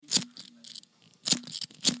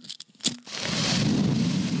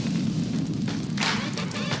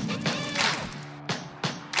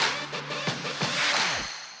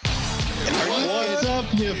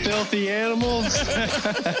You filthy animals.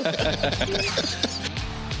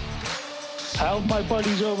 How's my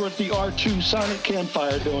buddies over at the R2 Sonic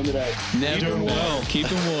Campfire doing today? Never know. Keep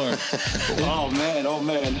them warm. Oh,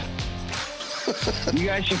 man. You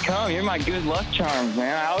guys should come. You're my good luck charms,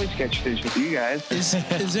 man. I always catch fish with you guys.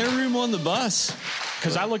 Is there room on the bus?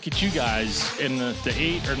 Because I look at you guys, and the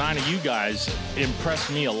 8 or 9 of you guys impress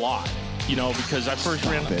me a lot. You know, because I first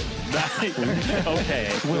ran. Okay.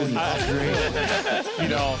 You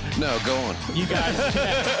know. No, go on. You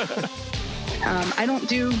guys. I don't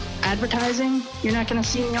do advertising. You're not going to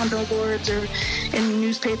see me on billboards or in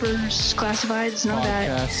newspapers, classifieds, none of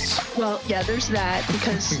that. Well, yeah, there's that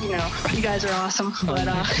because, you know, you guys are awesome. But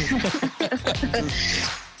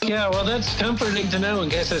Yeah, well, that's comforting to know in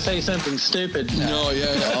case I say something stupid. No, yeah.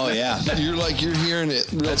 Oh, yeah. You're hearing it.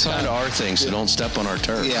 That's kind of our thing, so don't step on our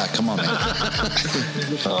turf. Yeah, come on, man.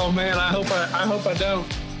 Oh, man, I hope I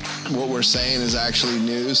don't. What we're saying is actually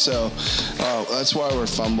new, so that's why we're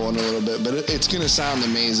fumbling a little bit, but it's going to sound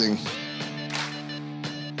amazing.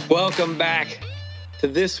 Welcome back to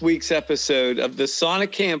this week's episode of the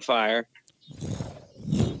Sonic Campfire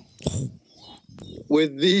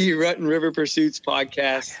with the Rutten River Pursuits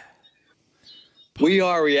podcast. We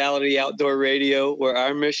are Reality Outdoor Radio, where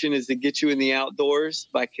our mission is to get you in the outdoors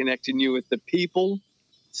by connecting you with the people,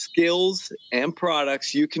 skills, and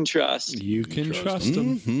products you can trust. You can trust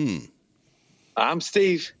them. Mm-hmm. I'm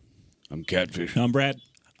Steve. I'm Catfish. I'm Brad.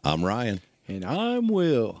 I'm Ryan. And I'm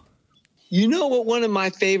Will. You know what one of my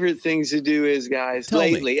favorite things to do is, guys, Tell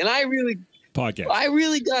lately, me. and I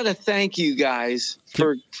really got to thank you guys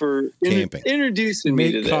for introducing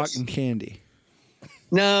me to this. Cotton candy.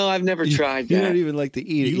 No, I've never tried that. You don't even like to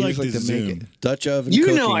eat it. You just like to to make it. Dutch oven You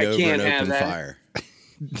cooking know I over can't an have open that. fire.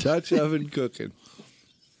 Dutch oven cooking.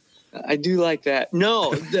 I do like that.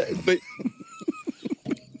 No, but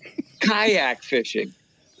kayak fishing.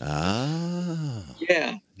 Ah.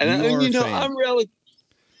 Yeah, and You are you know a fan.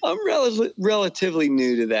 I'm relatively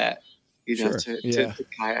new to that. You know, Sure. to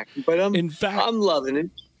kayaking, but In fact, I'm loving it.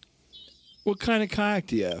 what kind of kayak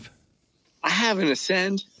do you have? I have an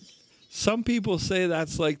Ascend. Some people say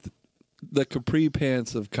that's like the capri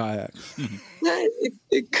pants of kayaks.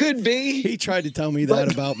 It could be He tried to tell me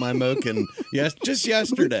that about my Moken just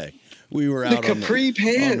yesterday. We were the out on capri the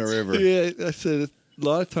pants. river. Yeah, I said a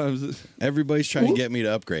lot of times. Everybody's trying to get me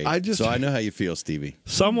to upgrade. So I know how you feel, Stevie.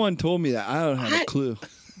 Someone told me that. I don't have a clue.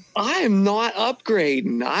 I am not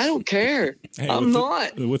upgrading. I don't care. Hey, I'm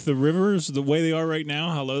not. With the rivers the way they are right now,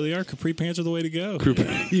 how low they are, capri pants are the way to go.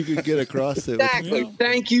 You could get across it. Exactly. Yeah.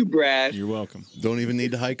 Thank you, Brad. You're welcome. Don't even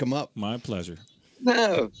need to hike them up. My pleasure.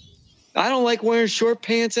 No, I don't like wearing short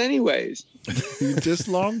pants anyways. Just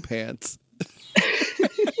long pants.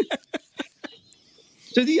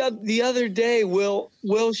 So the other day, Will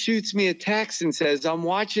shoots me a text and says, I'm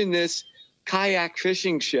watching this kayak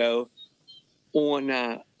fishing show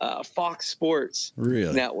on Fox Sports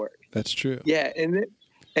Really? Network. That's true. Yeah, and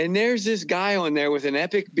there's this guy on there with an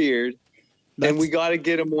epic beard, and we got to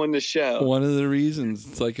get him on the show. One of the reasons.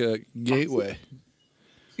 It's like a gateway.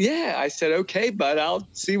 Yeah, I said, okay, bud, I'll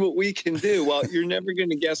see what we can do. Well, you're never going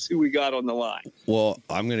to guess who we got on the line. Well,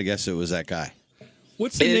 I'm going to guess it was that guy.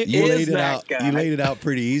 What's the name? You is laid it that out. guy. You laid it out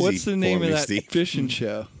pretty easy. What's the name for of me, that Steve. fishing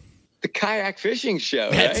show? The kayak fishing show,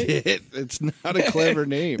 That's right? it. It's not a clever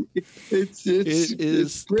name. It's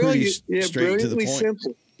brilliant. Yeah, straight to the brilliantly point.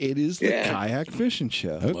 simple. It is the Yeah. kayak fishing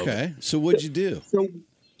show. Okay. So what'd you do? So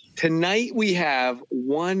tonight we have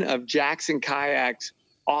one of Jackson Kayak's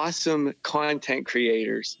awesome content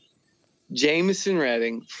creators, Jameson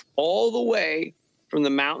Redding, all the way from the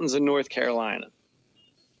mountains of North Carolina.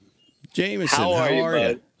 Jameson, How are you,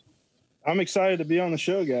 bud? I'm excited to be on the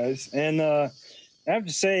show, guys. And I have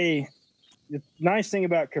to say, the nice thing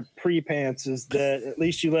about capri pants is that at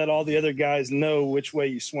least you let all the other guys know which way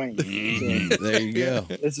you swing. So There you go.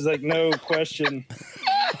 this is like no question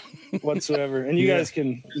whatsoever. And you guys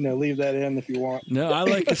can, leave that in if you want. No, I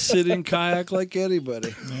like to sit in kayak like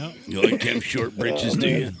anybody. Yeah. You like them short britches, do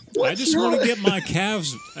you? I just want to get my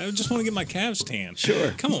calves. Tan.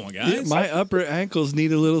 Sure. Come on, guys. My upper ankles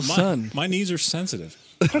need a little sun. My knees are sensitive.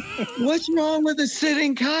 What's wrong with a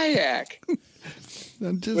sitting kayak?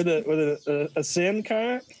 I'm just, With a sin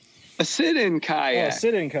kayak? A sit-in Oh, kayak. a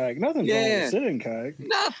sit-in kayak. Nothing wrong with Yeah. a sit-in kayak.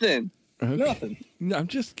 Nothing. okay. Nothing. No, I'm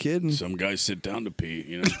just kidding. Some guys sit down to pee,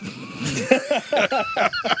 you know.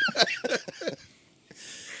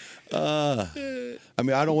 I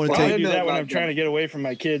mean, I don't want to Well, I take. do know that when about I'm trying to get away from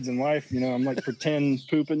my kids and wife. I'm like pretend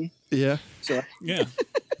pooping. Yeah. So Yeah.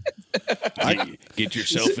 Get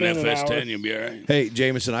yourself an FS10, you'll be all right. Hey,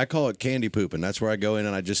 Jameson, I call it candy pooping. That's where I go in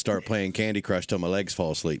and I just start playing Candy Crush till my legs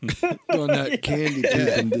fall asleep. On that candy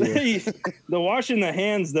pooping deal. The washing the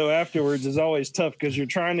hands, though, afterwards is always tough because you're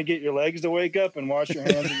trying to get your legs to wake up and wash your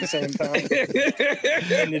hands at the same time.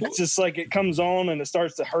 And it's just like it comes on and it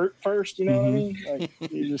starts to hurt first, you know what I mean? Like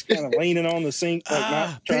you're just kind of leaning on the sink, like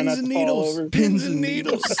not trying not to fall over. Pins and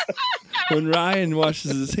needles. When Ryan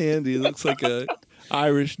washes his hand, he looks like a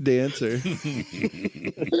Irish dancer.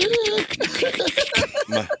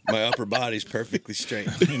 my upper body's perfectly straight.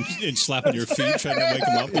 and slapping your feet, trying to wake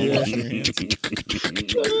them up and washing your hands.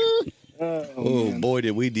 Oh, boy,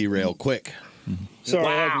 did we derail quick. Sorry,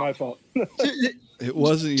 that was my fault. It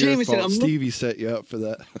wasn't your Jameson, fault. Stevie set you up for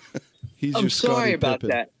that. He's I'm your sorry Scottie about Pippen.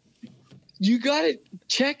 that. You got to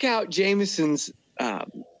check out Jameson's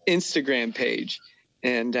Instagram page,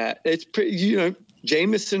 and it's pretty.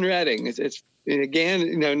 Jameson Redding. It's and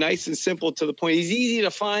again, nice and simple to the point. He's easy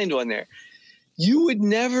to find on there. You would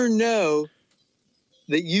never know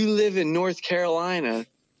that you live in North Carolina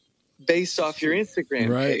based off your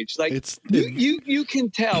Instagram page. Like you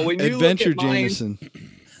can tell when you Adventure look at mine. Jameson.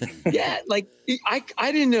 Yeah, like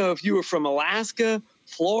I didn't know if you were from Alaska,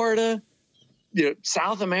 Florida,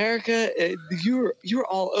 South America. You're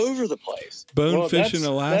all over the place. Bonefish in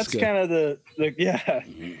Alaska. That's kind of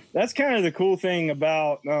that's kind of the cool thing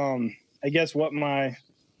about I guess what my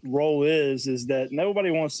role is that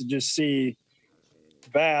nobody wants to just see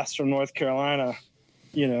bass from North Carolina,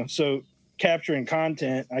 so capturing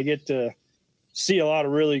content, I get to see a lot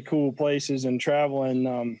of really cool places and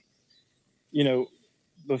traveling.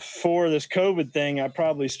 Before this COVID thing, I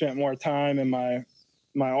probably spent more time in my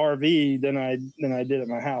RV than I did at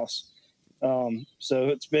my house. So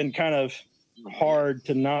it's been kind of hard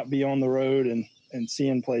to not be on the road and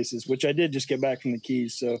seeing places, which I did just get back from the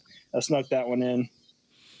Keys. So I snuck that one in.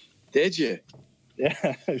 Did you?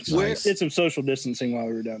 Yeah. Did some social distancing while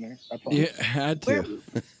we were down there. I promise. Yeah, had to.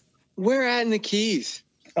 Where at in the Keys?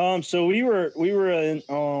 So we were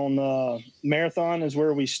on Marathon is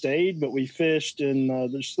where we stayed, but we fished in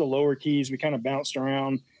there's the lower Keys. We kind of bounced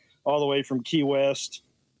around all the way from Key West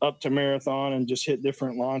up to Marathon and just hit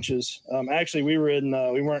different launches. Actually, we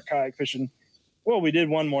weren't kayak fishing. Well, we did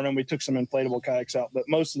one morning. We took some inflatable kayaks out, but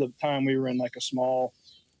most of the time we were in like a small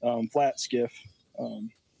flat skiff,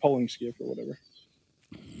 poling skiff or whatever.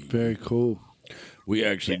 Very cool. We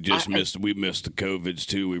actually we missed the COVIDs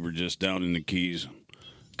too. We were just down in the Keys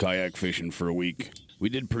kayak fishing for a week. We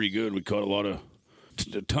did pretty good. We caught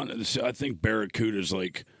a ton of this. I think barracuda's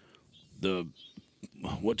like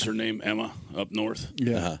what's her name? Emma up north.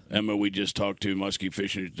 Yeah. Uh-huh. Emma, we just talked to musky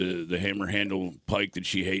fishing, the hammer handle pike that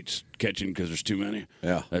she hates catching because there's too many.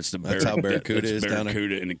 Yeah. That's how barracuda is down there.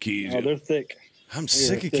 Barracuda in the Keys. Oh, they're thick. I'm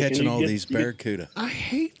sick of catching all these barracuda. I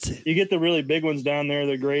hate it. You get the really big ones down there,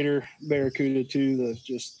 the greater barracuda too, the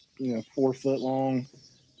just 4 foot long,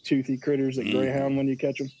 toothy critters that greyhound when you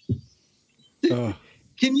catch them.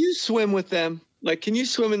 Can you swim with them? Like, can you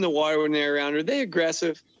swim in the water when they're around? Are they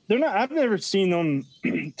aggressive? They're not. I've never seen them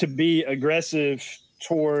to be aggressive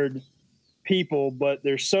toward people, but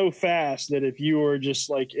they're so fast that if you were just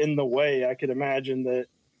like in the way, I could imagine that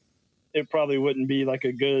it probably wouldn't be like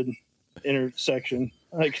a good intersection.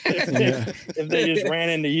 Like if they just ran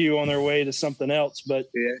into you on their way to something else. But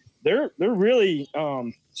they're really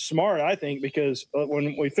smart, I think, because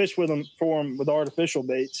when we fish with them with artificial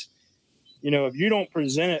baits, if you don't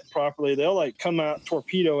present it properly, they'll like come out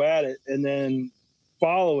torpedo at it and then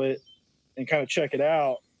follow it and kind of check it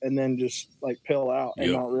out and then just like pill out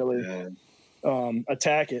and not really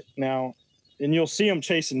attack it. Now, and you'll see them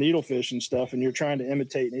chasing needlefish and stuff, and you're trying to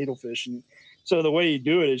imitate needlefish. And so the way you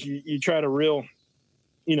do it is you try to reel,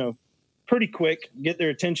 pretty quick, get their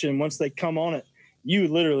attention. Once they come on it, you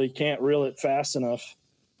literally can't reel it fast enough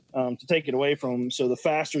to take it away from them. So the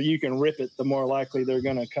faster you can rip it, the more likely they're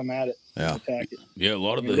going to come at it and attack it. Yeah, a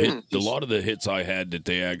lot of the hits I had that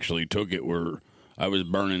they actually took it were I was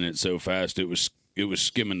burning it so fast it was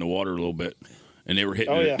skimming the water a little bit, and they were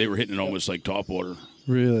hitting it almost like top water.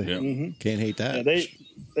 Really? Yeah. Mm-hmm. Can't hate that. Yeah,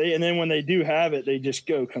 they and then when they do have it, they just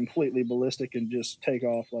go completely ballistic and just take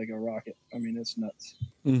off like a rocket. I mean, it's nuts.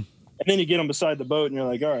 And then you get them beside the boat, and you're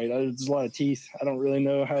like, all right, there's a lot of teeth. I don't really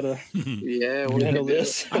know how to handle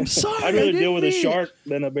this. I'm sorry. I'd rather deal with a shark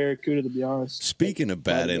than a barracuda, to be honest. Speaking of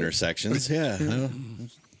bad intersections,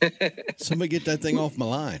 somebody get that thing off my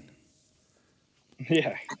line.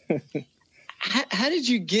 Yeah. How did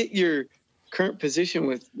you get your current position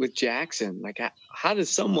with Jackson? Like, how does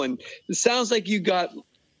someone? It sounds like you got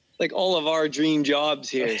like all of our dream jobs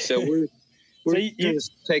here. So we're going to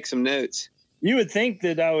take some notes. you would think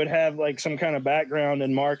that I would have like some kind of background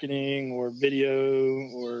in marketing or video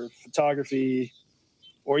or photography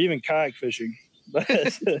or even kayak fishing. But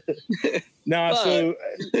no, so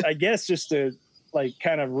I guess just to like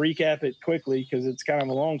kind of recap it quickly, because it's kind of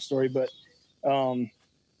a long story, but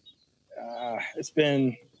it's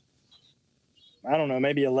been, I don't know,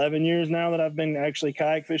 maybe 11 years now that I've been actually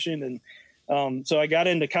kayak fishing. And so I got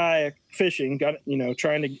into kayak fishing,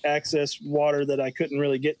 trying to access water that I couldn't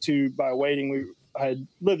really get to by wading. I had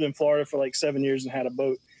lived in Florida for like 7 years and had a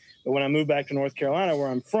boat. But when I moved back to North Carolina, where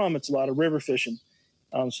I'm from, it's a lot of river fishing.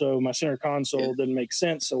 So my center console didn't make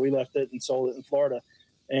sense. So we left it and sold it in Florida.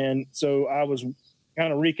 And so I was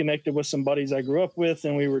kind of reconnected with some buddies I grew up with,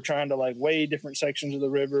 and we were trying to like wade different sections of the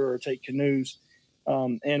river or take canoes.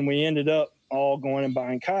 And we ended up all going and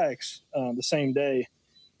buying kayaks the same day.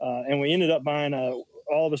 And we ended up buying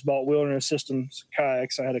all of us bought Wilderness Systems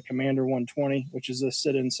kayaks. I had a Commander 120, which is a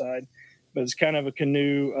sit inside, but it's kind of a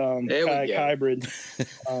canoe kayak hybrid.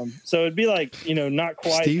 So it'd be like, not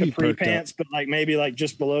quite Stevie capri perked pants, but like maybe like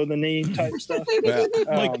just below the knee type stuff.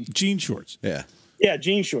 Like jean shorts. Yeah. Yeah,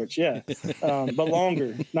 jean shorts, yeah. But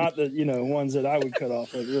longer, not the, ones that I would cut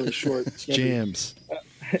off, like really short. Jams.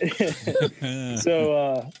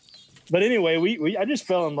 So, but anyway, I just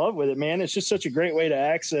fell in love with it, man. It's just such a great way to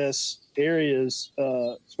access areas,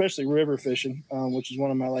 especially river fishing, which is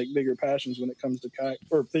one of my like bigger passions when it comes to kayak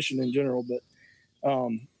or fishing in general. But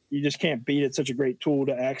you just can't beat it. It's such a great tool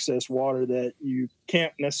to access water that you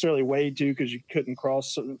can't necessarily wade to because you couldn't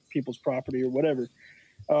cross certain people's property or whatever.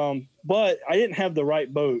 But I didn't have the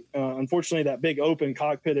right boat. Unfortunately, that big open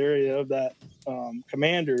cockpit area of that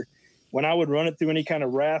Commander, when I would run it through any kind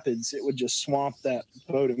of rapids, it would just swamp that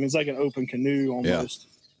boat. I mean, it's like an open canoe almost.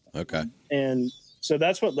 Yeah. Okay. And so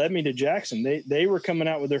that's what led me to Jackson. They were coming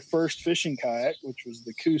out with their first fishing kayak, which was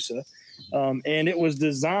the Coosa. And it was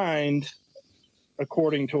designed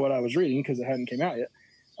according to what I was reading, because it hadn't came out yet.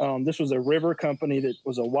 This was a river company that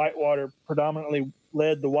was a whitewater, predominantly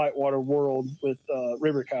led the whitewater world with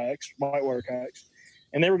river kayaks, whitewater kayaks.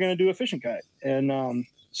 And they were going to do a fishing kayak. And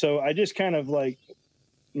so I just kind of like,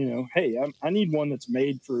 hey, I need one that's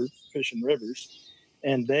made for fishing rivers.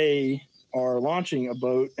 And they are launching a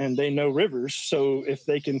boat and they know rivers. So if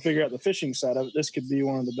they can figure out the fishing side of it, this could be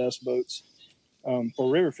one of the best boats for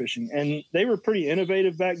river fishing. And they were pretty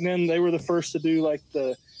innovative back then. They were the first to do like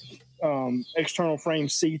the external frame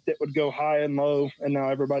seat that would go high and low. And now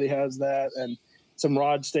everybody has that. And some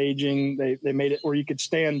rod staging. They made it where you could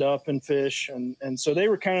stand up and fish. And so they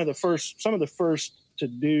were kind of some of the first to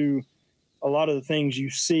do a lot of the things you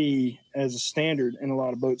see as a standard in a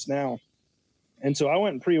lot of boats now. And so I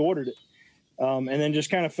went and pre-ordered it. And then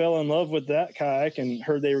just kind of fell in love with that kayak and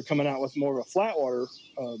heard they were coming out with more of a flat water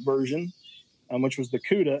version, which was the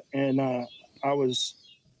Cuda. And I was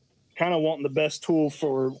kind of wanting the best tool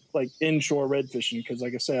for like inshore red fishing. Because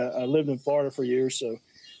like I said, I lived in Florida for years. So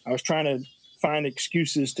I was trying to find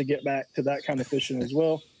excuses to get back to that kind of fishing as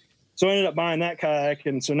well. So I ended up buying that kayak.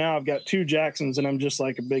 And so now I've got two Jacksons and I'm just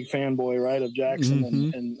like a big fanboy, right, of Jackson.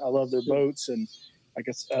 Mm-hmm. And I love their boats. And I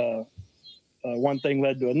guess one thing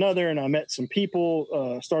led to another. And I met some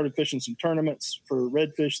people, started fishing some tournaments for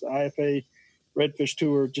redfish, the IFA redfish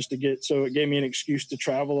tour, so it gave me an excuse to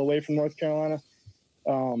travel away from North Carolina.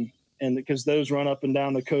 And because those run up and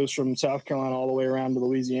down the coast from South Carolina all the way around to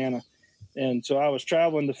Louisiana. And so I was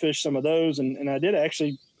traveling to fish some of those. And I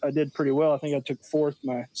did pretty well. I think I took fourth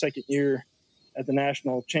my second year at the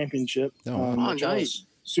national championship, which nice. I was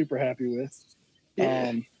super happy with.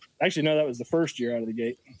 Yeah. Actually, no, that was the first year out of the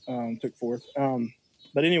gate. Took fourth.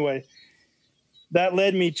 But anyway, that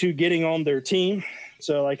led me to getting on their team.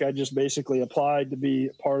 So like I just basically applied to be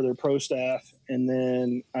part of their pro staff. And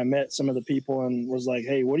then I met some of the people and was like,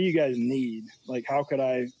 hey, what do you guys need? Like, how could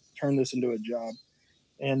I turn this into a job?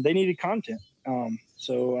 And they needed content.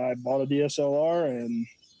 So I bought a DSLR and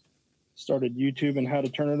started YouTubing how to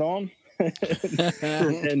turn it on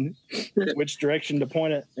and which direction to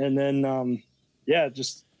point it. And then,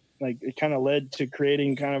 just like it kind of led to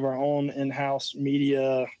creating kind of our own in-house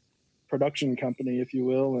media production company, if you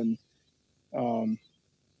will.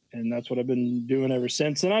 And that's what I've been doing ever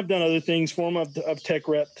since. And I've done other things for them. I've tech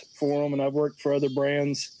repped for them, and I've worked for other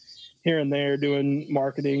brands here and there doing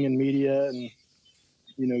marketing and media and,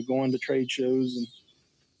 going to trade shows and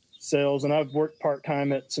sales. And I've worked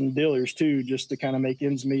part-time at some dealers too, just to kind of make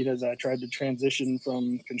ends meet as I tried to transition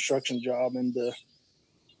from construction job into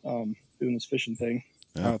doing this fishing thing.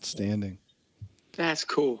 Outstanding. That's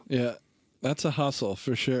cool. Yeah, that's a hustle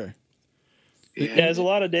for sure. Yeah, there's a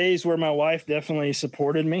lot of days where my wife definitely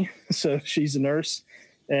supported me. So she's a nurse.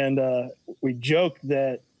 And we joked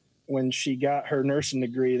that when she got her nursing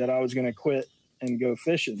degree that I was going to quit and go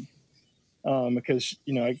fishing because,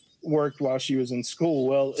 I worked while she was in school.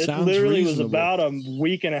 Well, it Sounds literally reasonable. was about a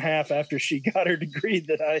week and a half after she got her degree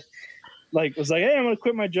that I was like, hey, I'm going to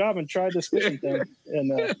quit my job and try this fishing thing.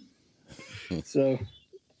 And so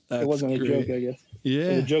That's it wasn't great. a joke, I guess. Yeah.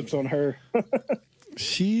 So the joke's on her.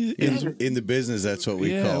 She in the business, that's what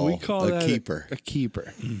we call a that keeper. A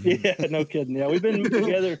keeper. Yeah, no kidding. Yeah, we've been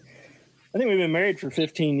together. I think we've been married for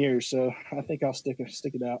 15 years, so I think I'll stick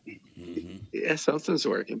it out. Yeah, something's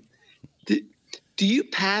working. Do you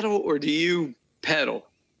paddle or do you pedal?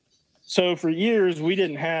 So for years we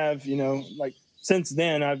didn't have, since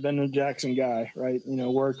then I've been a Jackson guy, right?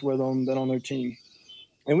 Worked with them, been on their team,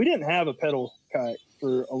 and we didn't have a pedal kayak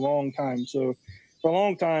for a long time. So for a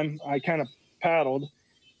long time I kind of paddled,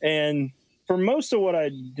 and for most of what I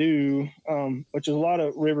do, which is a lot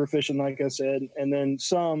of river fishing, like I said, and then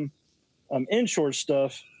some inshore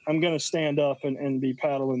stuff, I'm going to stand up and be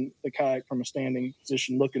paddling the kayak from a standing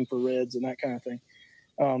position, looking for reds and that kind of thing.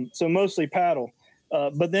 So mostly paddle.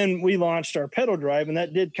 But then we launched our pedal drive, and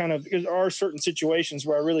that did there are certain situations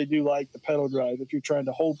where I really do like the pedal drive. If you're trying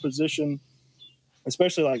to hold position,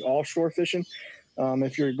 especially like offshore fishing,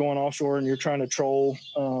 if you're going offshore and you're trying to troll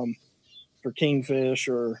for kingfish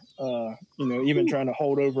or, even trying to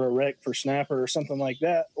hold over a wreck for snapper or something like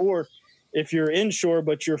that. Or if you're inshore,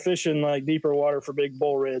 but you're fishing like deeper water for big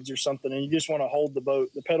bull reds or something, and you just want to hold the boat,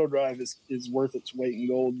 the pedal drive is worth its weight in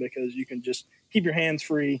gold because you can just keep your hands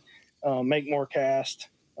free, make more cast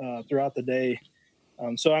throughout the day.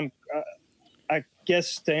 So I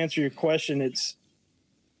guess to answer your question, it's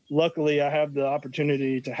luckily I have the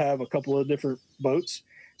opportunity to have a couple of different boats.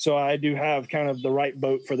 So I do have kind of the right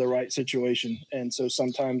boat for the right situation. And so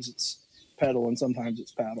sometimes it's pedal and sometimes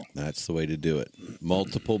it's paddle. That's the way to do it.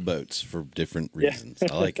 Multiple boats for different reasons.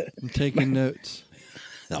 I like it. I'm taking notes.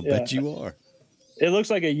 I'll bet you are. It looks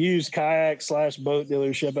like a used kayak / boat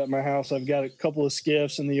dealership at my house. I've got a couple of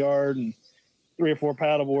skiffs in the yard and 3 or 4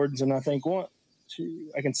 paddle boards. And I think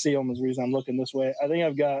I can see them as the reason I'm looking this way. I think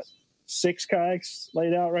I've got 6 kayaks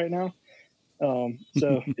laid out right now.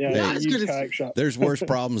 So yeah, Hey, it's a used kayak shop. There's worse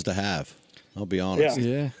problems to have. I'll be honest.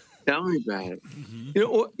 Yeah. Tell me about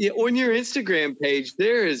it. On your Instagram page,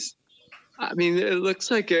 there is, it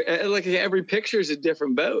looks like every picture is a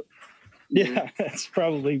different boat. Yeah, that's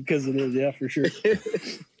probably because it is. Yeah, for sure.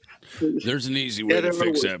 There's an easy way to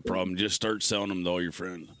fix that problem. Just start selling them to all your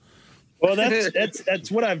friends. Well,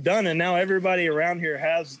 that's what I've done, and now everybody around here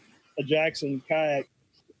has a Jackson kayak.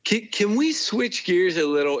 Can we switch gears a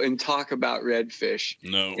little and talk about redfish?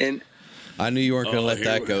 No. And I knew you weren't going to let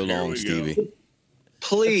that go long, Stevie.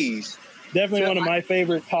 Please. Definitely one of my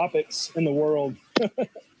favorite topics in the world.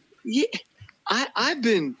 Yeah, I've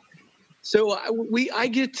been. So I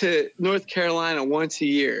get to North Carolina once a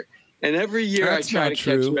year, and every year That's I try to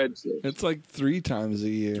catch redfish. It's like 3 times a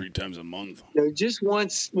year. 3 times a month. Just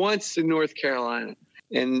once in North Carolina,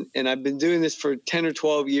 and I've been doing this for 10 or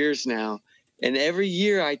 12 years now, and every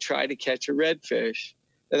year I try to catch a redfish.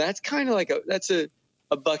 That's kind of like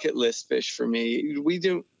a bucket list fish for me. We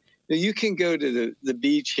do. You can go to the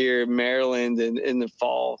beach here in Maryland in the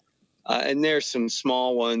fall, and there's some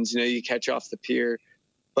small ones, you catch off the pier,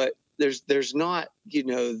 but there's not,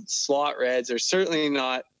 slot reds. There's certainly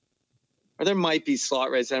not, or there might be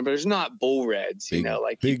slot reds, but there's not bull reds,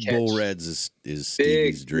 like big bull reds is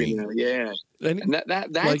Stevie's dream. Yeah. And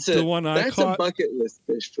that's like the one I caught? A bucket list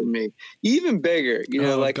fish for me. Even bigger,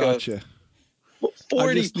 like gotcha. a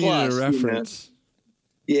 40 I just plus. Needed a reference.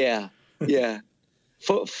 Yeah.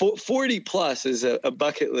 40 plus is a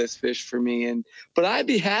bucket list fish for me. But I'd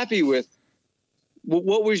be happy with,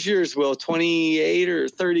 what was yours, Will? 28 or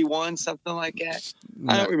 31, something like that?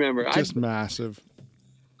 I don't remember. Just massive.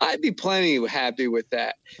 I'd be plenty happy with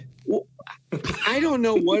that. Well, I don't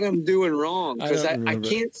know what I'm doing wrong because I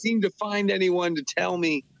can't seem to find anyone to tell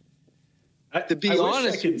me. To be honest,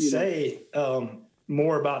 wish I could say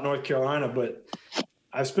more about North Carolina, but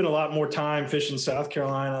I've spent a lot more time fishing South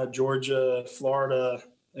Carolina, Georgia, Florida,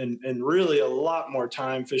 and really a lot more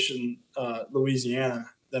time fishing Louisiana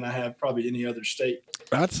than I have probably any other state.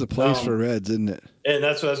 That's the place for reds, isn't it? And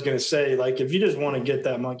that's what I was going to say. Like, if you just want to get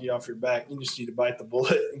that monkey off your back, you just need to bite the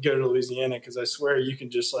bullet and go to Louisiana, because I swear you can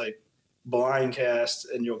just blind cast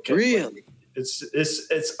and you'll catch. Really?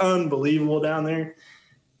 It's unbelievable down there.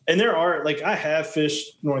 And there are, I have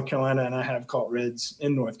fished North Carolina and I have caught reds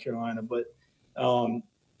in North Carolina, but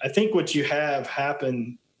I think what you have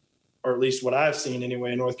happen, or at least what I've seen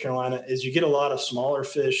anyway in North Carolina, is you get a lot of smaller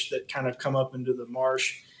fish that kind of come up into the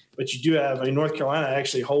marsh. But you do have, North Carolina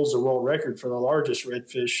actually holds the world record for the largest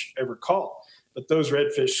redfish ever caught. But those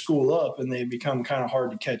redfish school up and they become kind of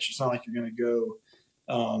hard to catch. It's not like you're going to go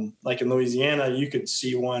Like in Louisiana, you could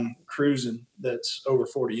see one cruising that's over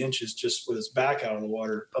 40 inches just with its back out of the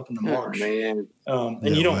water up in the marsh. Man.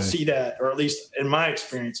 And you don't see that, or at least in my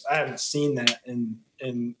experience, I haven't seen that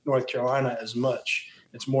in North Carolina as much.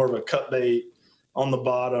 It's more of a cut bait on the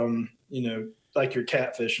bottom, like you're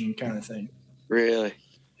catfishing kind of thing. Really?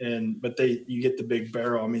 But you get the big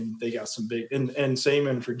barrel. I mean, they got some big, and same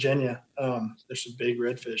in Virginia. There's some big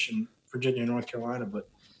redfish in Virginia and North Carolina, but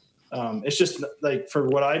it's just like for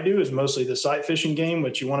what I do is mostly the sight fishing game,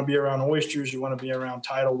 which you want to be around oysters. You want to be around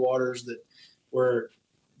tidal waters where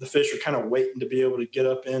the fish are kind of waiting to be able to get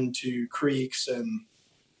up into creeks and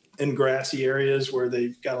in grassy areas where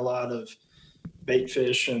they've got a lot of bait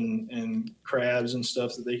fish and crabs and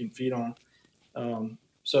stuff that they can feed on.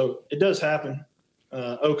 So it does happen.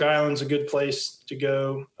 Oak Island's a good place to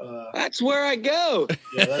go. That's where I go.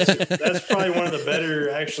 Yeah, that's probably one of the better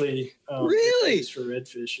actually. Really? For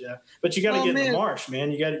redfish, yeah. But you got to get in the marsh,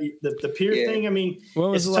 man. You got to eat the pier thing. I mean,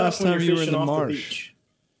 when was the last time you were in the marsh?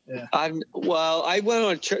 Yeah. I went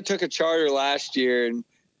on took a charter last year and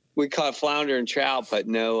we caught flounder and trout, but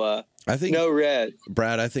no red.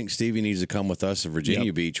 Brad, I think Stevie needs to come with us to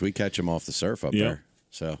Virginia Beach. We catch him off the surf up there.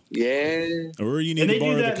 So or you need to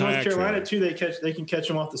borrow do the that in North kayak Carolina too. They can catch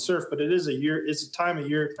them off the surf, but it is it's a time of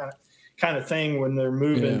year kind of thing when they're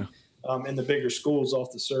moving in the bigger schools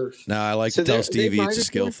off the surf. Now I like to tell Stevie it's a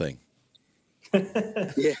skill thing.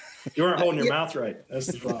 Yeah, you weren't holding your mouth right. That's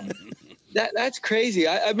the problem. That's crazy.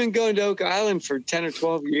 I've been going to Oak Island for 10 or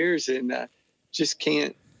 12 years and just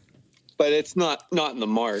can't. But it's not in the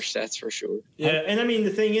marsh, that's for sure. Yeah, and I mean,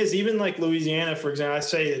 the thing is, even like Louisiana, for example, I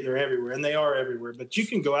say that they're everywhere, and they are everywhere, but you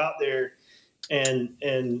can go out there and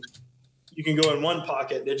you can go in one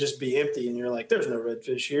pocket and it just be empty, and you're like, there's no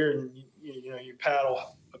redfish here, and you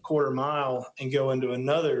paddle a quarter mile and go into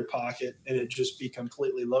another pocket, and it just be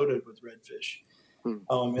completely loaded with redfish.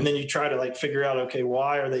 And then you try to like figure out, okay,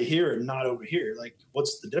 why are they here and not over here? Like,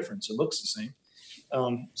 what's the difference? It looks the same.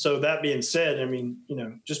 So that being said, I mean,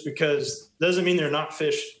 just because doesn't mean they're not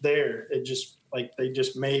fish there. It just they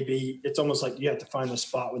just may be. It's almost like you have to find the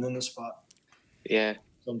spot within the spot. Yeah.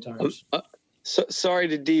 Sometimes. So sorry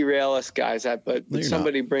to derail us, guys. But when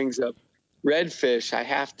somebody brings up redfish, I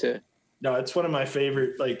have to. No, it's one of my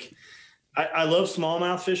favorite. Like, I love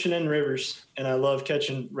smallmouth fishing in rivers, and I love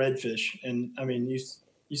catching redfish. And I mean,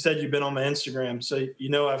 you said you've been on my Instagram, so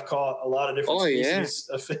I've caught a lot of different species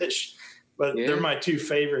of fish. But they're my two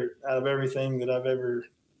favorite out of everything that I've ever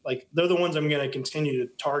they're the ones I'm going to continue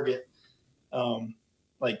to target,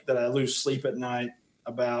 that I lose sleep at night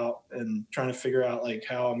about and trying to figure out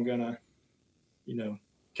how I'm going to,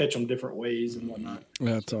 catch them different ways and whatnot.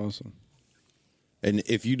 That's awesome. And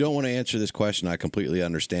if you don't want to answer this question, I completely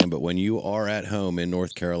understand. But when you are at home in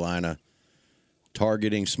North Carolina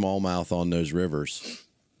targeting smallmouth on those rivers,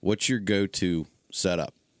 what's your go-to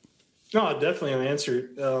setup? No, definitely an answer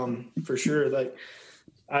for sure. Like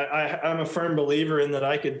I'm a firm believer in that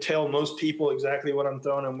I could tell most people exactly what I'm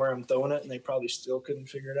throwing and where I'm throwing it, and they probably still couldn't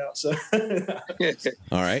figure it out. So,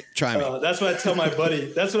 all right, try me. That's what I tell my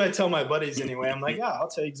buddy. That's what I tell my buddies anyway. I'm like, I'll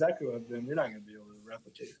tell you exactly what I'm doing. You're not going to be able to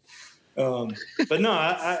replicate it. But no,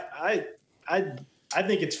 I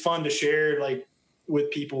think it's fun to share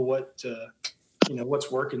with people what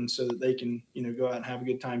what's working so that they can go out and have a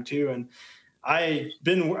good time too. And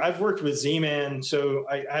I've worked with Z-Man, so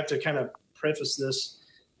I have to kind of preface this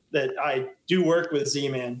that I do work with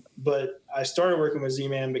Z-Man, but I started working with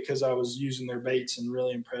Z-Man because I was using their baits and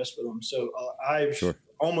really impressed with them. So I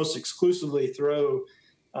almost exclusively throw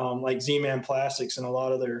Z-Man plastics and a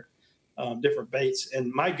lot of their different baits.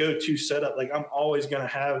 And my go-to setup, I'm always going to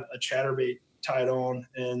have a chatterbait tied on,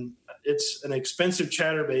 and it's an expensive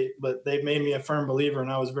chatterbait, but they've made me a firm believer,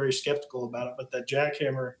 and I was very skeptical about it. But that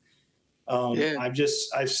jackhammer,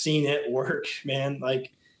 I've seen it work, man.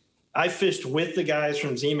 I fished with the guys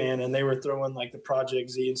from Z-Man, and they were throwing the Project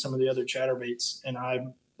Z and some of the other chatterbaits, and I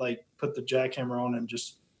put the jackhammer on and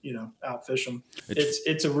just outfish them.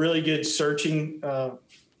 It's a really good searching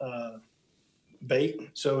bait,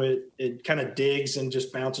 so it kind of digs and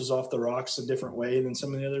just bounces off the rocks a different way than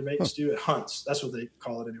some of the other baits do. It hunts. That's what they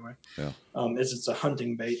call it anyway. Yeah. It's a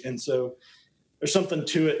hunting bait, and so there's something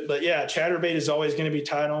to it. But yeah, chatterbait is always going to be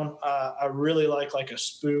tied on. I really like a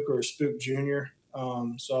spook or a spook junior.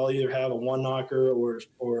 So I'll either have a one knocker or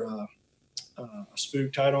a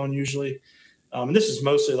spook tied on usually. And this is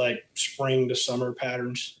mostly spring to summer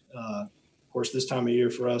patterns. Of course, this time of year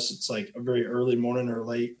for us, it's a very early morning or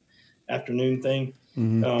late afternoon thing.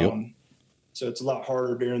 Mm-hmm. So it's a lot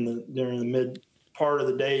harder during the mid part of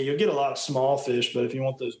the day. You'll get a lot of small fish, but if you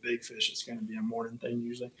want those big fish, it's going to be a morning thing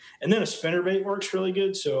usually. And then a spinnerbait works really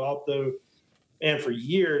good. So I'll throw man, for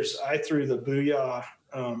years I threw the Booyah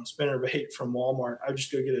spinnerbait from Walmart. I would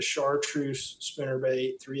just go get a chartreuse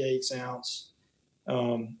spinnerbait, 3/8 ounce.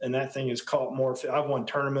 And that thing has caught more. I've won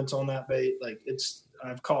tournaments on that bait.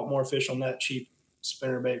 I've caught more fish on that cheap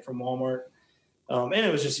spinnerbait from Walmart. And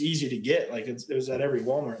it was just easy to get. Like it was at every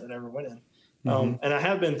Walmart that I ever went in. And I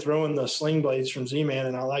have been throwing the sling blades from Z-Man,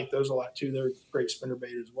 and I like those a lot too. They're great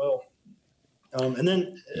spinnerbait as well. And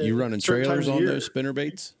then you running trailers on those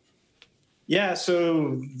spinnerbaits? Yeah.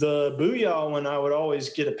 So the Booyah one, I would always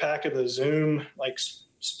get a pack of the Zoom, like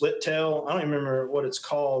split tail. I don't even remember what it's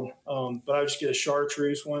called, but I would just get a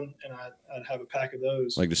chartreuse one, and I'd have a pack of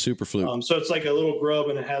those. Like the Super Fluke. So it's like a little grub,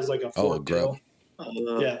 and it has like a fork tail.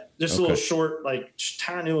 Yeah, just a little short, like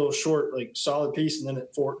tiny little short, like solid piece, and then a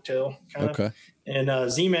fork tail kind of. Okay.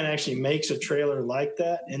 And Z-Man actually makes a trailer like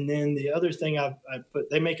that. And then the other thing I put,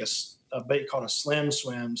 they make a bait called a Slim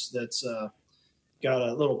Swims that's got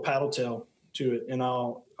a little paddle tail to it, and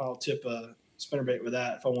I'll tip a spinnerbait with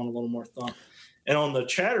that if I want a little more thump. And on the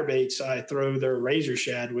chatterbaits, I throw their Razor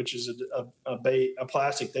Shad, which is a bait, a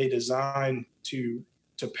plastic they designed to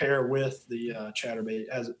pair with the chatterbait.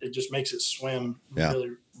 It just makes it swim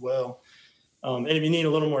really well. And if you need a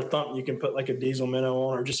little more thump, you can put like a diesel minnow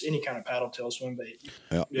on, or just any kind of paddle tail swim bait.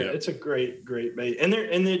 Yeah, it's a great bait.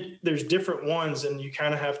 And there's different ones, and you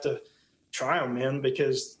kind of have to try them, man,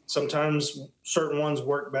 because sometimes certain ones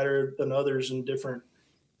work better than others in different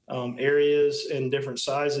areas and different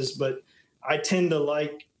sizes. But I tend to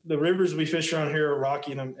like the rivers we fish around here are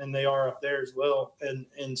rocky, and they are up there as well.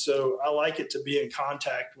 And so I like it to be in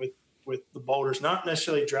contact with the boulders, not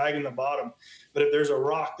necessarily dragging the bottom, but if there's a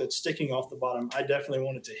rock that's sticking off the bottom, I definitely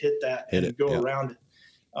want it to hit that and go around it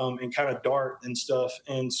and kind of dart and stuff.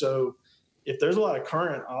 And so if there's a lot of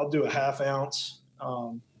current, I'll do a 1/2 ounce.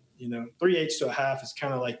 3/8 to a 1/2 is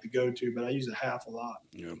kind of like the go-to, but I use a 1/2 a lot.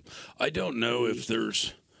 Yeah. I don't know if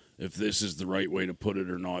this is the right way to put it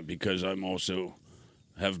or not, because I'm also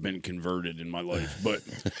have been converted in my life. But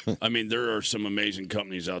I mean, there are some amazing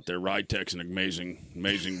companies out there. Ride-Tech's an amazing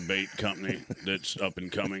bait company that's up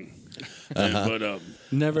and coming. But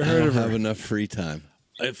never heard of her. Have enough free time.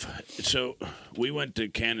 So we went to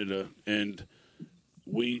Canada, and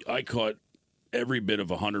I caught every bit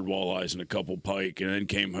of 100 walleyes and a couple pike, and then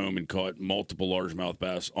came home and caught multiple largemouth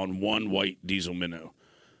bass on one white diesel minnow.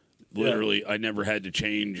 Literally, I never had to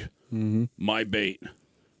change my bait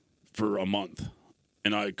for a month,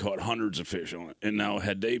 and I caught hundreds of fish on it. And now,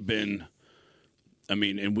 had they been, and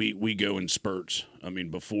we go in spurts.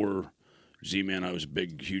 Before Z-Man, I was a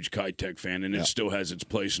huge Kayak fan, and it still has its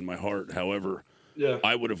place in my heart. However,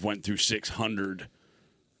 I would have went through 600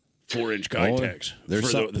 4-inch Kayaks.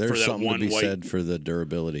 There's something to be said for the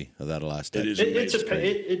durability of that elastic.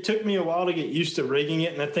 It took me a while to get used to rigging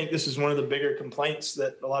it, and I think this is one of the bigger complaints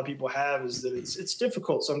that a lot of people have, is that it's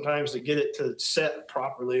difficult sometimes to get it to set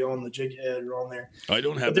properly on the jig head or on there. I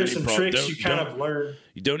don't have. But there's some tricks you kind of learn.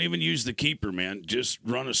 You don't even use the keeper, man. Just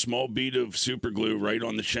run a small bead of super glue right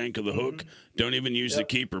on the shank of the hook. Don't even use the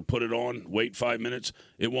keeper. Put it on. Wait 5 minutes.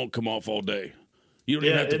 It won't come off all day. You don't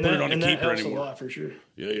even have to put it on a keeper anymore. A lot for sure.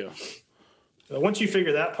 Yeah. Once you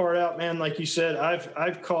figure that part out, man, like you said,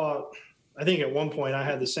 I've caught. I think at one point I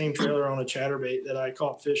had the same trailer on a chatterbait that I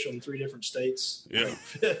caught fish in 3 different states. Yeah.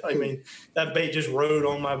 That bait just rode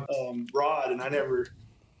on my rod, and I'm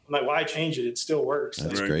like, why change it? It still works.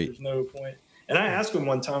 That's great. There's no point. And I asked him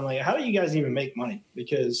one time, like, how do you guys even make money?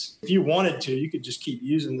 Because if you wanted to, you could just keep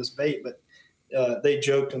using this bait. But they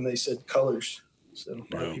joked and they said colors. So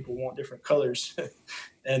a lot of people want different colors.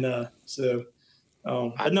 And I'm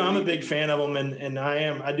a big fan of them, and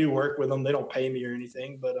I do work with them. They don't pay me or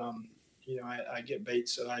anything, but I get bait,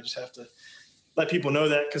 so I just have to let people know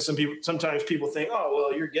that, because sometimes people think, oh,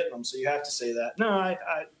 well, you're getting them, so you have to say that. No,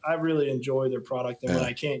 I really enjoy their product, and when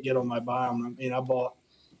I can't get them, I buy them. I bought.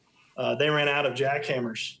 They ran out of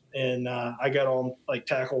jackhammers, and I got on like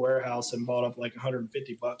Tackle Warehouse and bought up like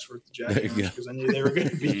 $150 worth of jackhammers because I knew they were going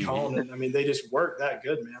to be calling it. They just work that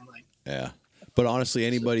good, man. Yeah. But honestly,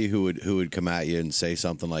 anybody who would come at you and say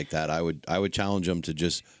something like that, I would challenge them to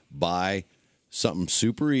just buy something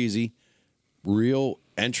super easy, real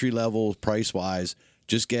entry level price wise.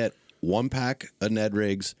 Just get 1 pack of Ned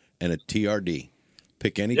rigs and a TRD.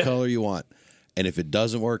 Pick any color you want, and if it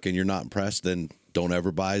doesn't work and you're not impressed, then don't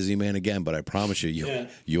ever buy a Z-Man again. But I promise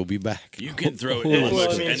you'll be back. You can throw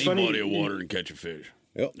any body of water and catch a fish.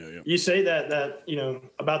 Yep. Yeah. You say that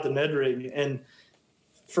about the Ned rig, and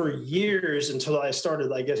for years until I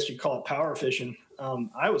started, I guess you call it power fishing,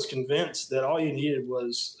 I was convinced that all you needed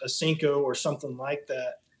was a Cinco or something like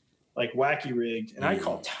that, like wacky rigged. And I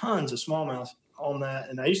caught tons of smallmouth on that.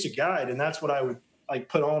 And I used to guide, and that's what I like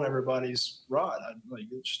put on everybody's rod. I'd like,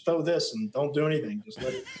 just throw this and don't do anything. Just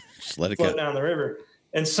let it float down the river.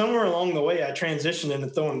 And somewhere along the way, I transitioned into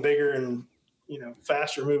throwing bigger and,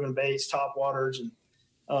 faster moving baits, top waters. And,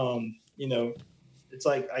 it's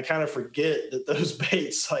like, I kind of forget that those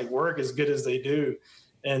baits like work as good as they do.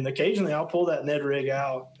 And occasionally I'll pull that Ned rig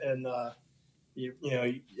out and,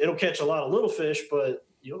 it'll catch a lot of little fish, but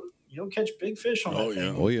you don't catch big fish on that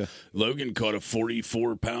thing. Oh, yeah. Logan caught a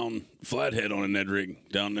 44-pound flathead on a Ned rig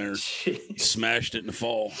down there. Jeez. Smashed it in the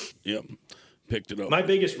fall. Yep. Picked it up. My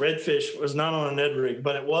biggest redfish was not on a Ned rig,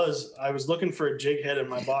 but I was looking for a jig head in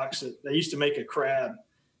my box. They used to make a crab.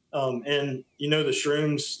 And the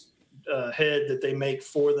shrooms head that they make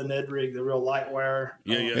for the Ned rig, the real light wire.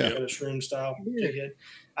 Yeah. A shroom style jig head.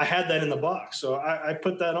 I had that in the box, so I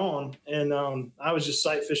put that on, and I was just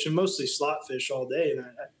sight fishing, mostly slot fish all day. And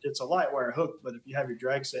it's a light wire hook, but if you have your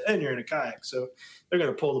drag set, and you're in a kayak, so they're going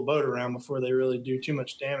to pull the boat around before they really do too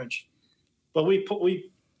much damage. But we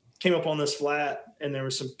came up on this flat, and there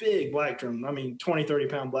was some big black drum. 20,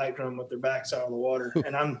 30-pound black drum with their backs out of the water,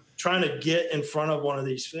 and I'm trying to get in front of one of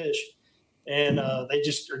these fish, and they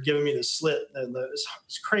just are giving me the slit.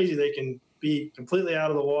 It's crazy. They can be completely out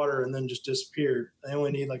of the water and then just disappear. They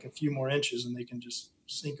only need like a few more inches and they can just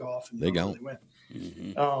sneak off and they go. They went.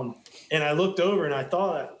 Mm-hmm. And I looked over and I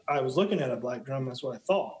thought I was looking at a black drum. That's what I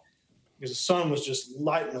thought, because the sun was just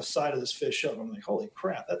lighting the side of this fish up. I'm like, holy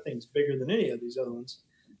crap, that thing's bigger than any of these other ones.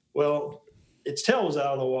 Well, its tail was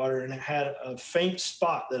out of the water and it had a faint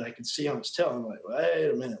spot that I could see on its tail. I'm like, wait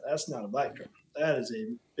a minute, that's not a black drum. That is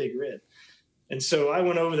a big red. And so I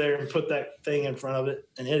went over there and put that thing in front of it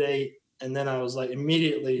and it ate. And then I was like,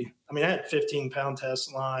 immediately, I had 15-pound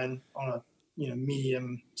test line on a,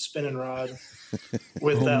 medium spinning rod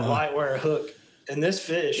with that light wire hook. And this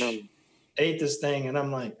fish ate this thing. And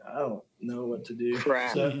I'm like, I don't know what to do.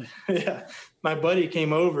 Crap. So, yeah, my buddy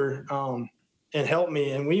came over and helped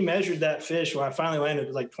me. And we measured that fish. When I finally landed, it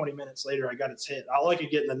was like 20 minutes later, I got its head. All I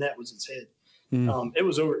could get in the net was its head. It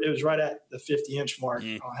was right at the 50-inch mark.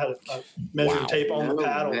 I had a measuring tape on the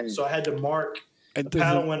paddle. So I had to mark. The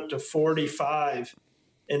paddle went to 45,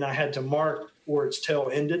 and I had to mark where its tail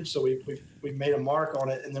ended. So we made a mark on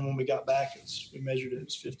it, and then when we got back, we measured it. It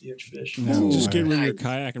was 50-inch fish. Just get rid of your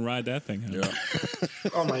kayak and ride that thing. Yeah.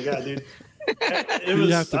 Oh my god, dude! You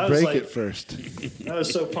have to break it first. I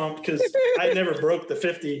was so pumped because I never broke the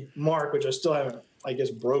 50 mark, which I still haven't, I guess,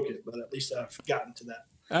 broke it, but at least I've gotten to that.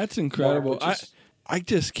 That's incredible. I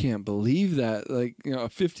just can't believe that. Like, a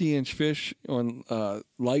 50-inch fish on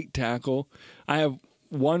light tackle. I have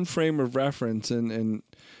one frame of reference, and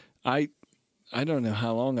I don't know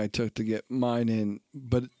how long I took to get mine in,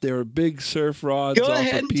 but they were big surf rods. Go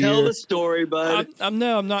ahead and tell the story, bud. I'm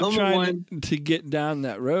not trying to get down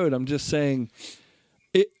that road. I'm just saying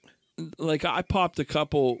it. Like, I popped a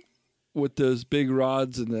couple with those big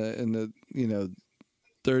rods and the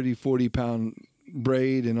 30, 40-pound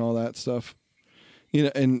braid and all that stuff.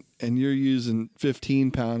 And you're using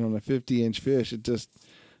 15-pound on a 50-inch fish. It just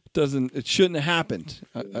doesn't. It shouldn't have happened.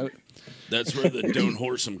 That's where the don't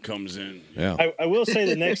horse 'em comes in. Yeah. I will say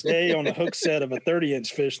the next day on a hook set of a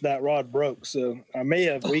 30-inch fish, that rod broke. So I may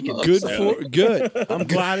have weakened. Good. I'm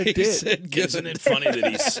glad it did. Isn't it funny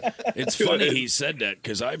that it's funny he said that,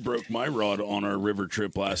 because I broke my rod on our river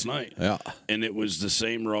trip last night. Yeah. And it was the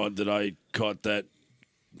same rod that I caught that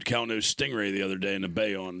cow-nosed stingray the other day in the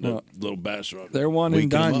bay on the little bass rod. They're one and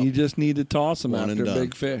done. You just need to toss them after a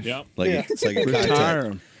big fish. Yep. It's like a retire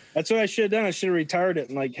them. That's what I should have done. I should have retired it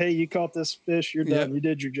and like, hey, you caught this fish. You're done. You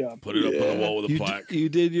did your job. Put it up on the wall with a plaque. You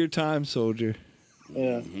did your time, soldier.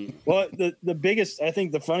 Yeah. Well, the biggest, I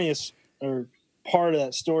think the funniest or part of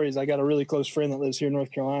that story is I got a really close friend that lives here in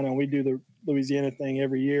North Carolina, and we do the Louisiana thing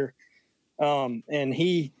every year. And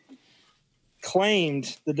he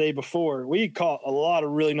claimed the day before we caught a lot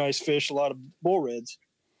of really nice fish, a lot of bull reds.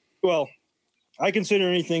 Well, I consider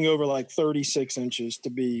anything over like 36 inches to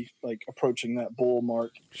be like approaching that bull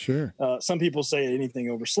mark. Sure. Some people say anything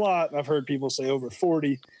over slot. I've heard people say over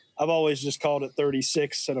 40. I've always just called it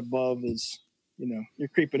 36 and above is, you're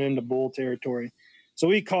creeping into bull territory. So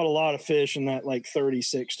we caught a lot of fish in that like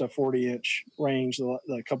 36 to 40 inch range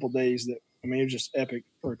the couple of days it was just epic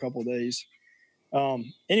for a couple of days.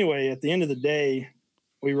 Anyway, at the end of the day,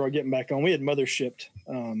 we were getting back on. We had mother shipped.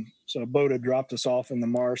 So a boat had dropped us off in the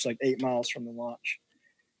marsh, like 8 miles from the launch.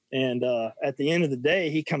 And at the end of the day,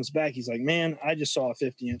 he comes back. He's like, man, I just saw a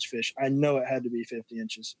 50-inch fish. I know it had to be 50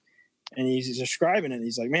 inches. And he's describing it.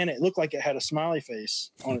 He's like, man, it looked like it had a smiley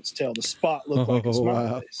face on its tail. The spot looked like a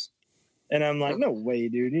smiley face. And I'm like, no way,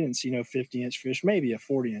 dude. You didn't see no 50-inch fish, maybe a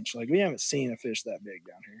 40-inch. Like, we haven't seen a fish that big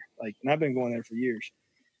down here. Like, and I've been going there for years.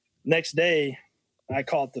 Next day, I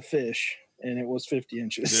caught the fish, and it was 50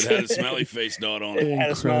 inches. It had a smiley face dot on it. It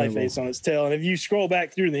had a smiley face on its tail. And if you scroll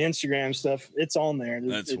back through the Instagram stuff, it's on there.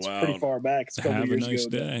 That's it's wild. pretty far back. It's a couple Have a years nice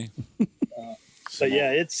ago. day. But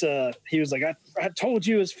yeah, it's he was like, I told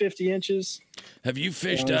you it was 50 inches. Have you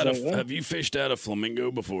fished Have you fished out a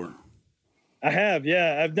flamingo before? I have,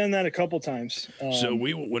 yeah. I've done that a couple times. So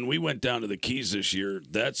when we went down to the Keys this year,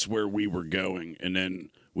 that's where we were going, and then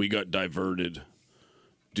we got diverted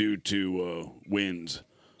due to winds.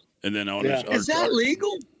 And then is that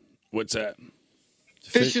legal? What's that?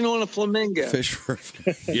 Fishing on a flamingo. Fish for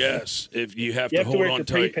yes, if you have to hold on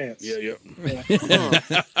tight. Pants. Yeah.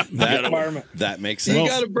 That makes sense. You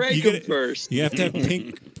got to break them first. You have to have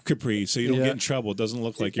pink capri so you don't get in trouble. It doesn't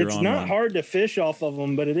look like you're it's on not one. hard to fish off of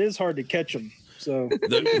them, but it is hard to catch them. So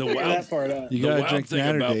the wild, that part out. You gotta drink thing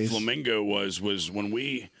about Natterdays. flamingo was when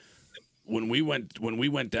we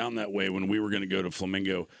went down that way when we were going to go to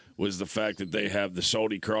Flamingo was the fact that they have the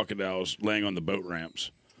salty crocodiles laying on the boat ramps.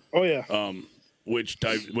 Oh yeah.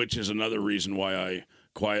 Which is another reason why I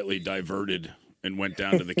quietly diverted and went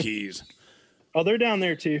down to the Keys. Oh, they're down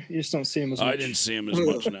there too. You just don't see them as much. I didn't see them as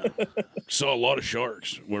much now. Saw a lot of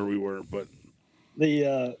sharks where we were, but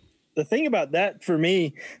the thing about that for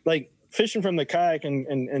me, like fishing from the kayak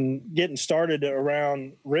and getting started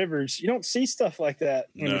around rivers, you don't see stuff like that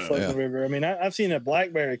when you're floating the river. I mean, I've seen a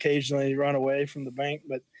black bear occasionally run away from the bank,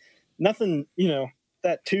 but nothing,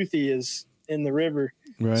 that toothy is in the river.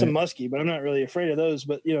 Right. Some muskie, but I'm not really afraid of those.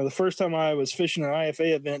 But, the first time I was fishing an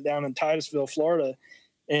IFA event down in Titusville, Florida,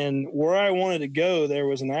 and where I wanted to go, there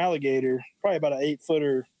was an alligator, probably about an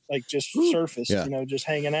 8-footer, like just surface, just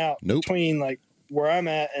hanging out between like where I'm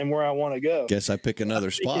at and where I want to go. Guess I pick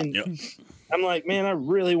another spot. I'm like, man, I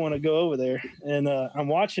really want to go over there. And I'm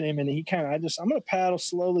watching him, and he I'm going to paddle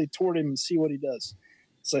slowly toward him and see what he does.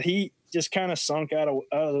 So he just kind of sunk out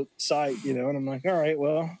of sight, and I'm like, all right,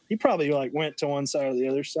 well, he probably like went to one side or the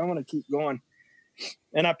other, so I'm going to keep going.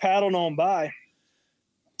 And I paddled on by.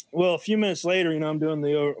 Well, a few minutes later, I'm doing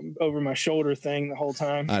the over my shoulder thing the whole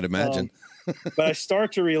time. I'd imagine. But I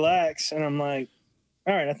start to relax, and I'm like,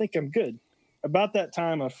 all right, I think I'm good. About that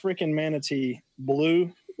time, a freaking manatee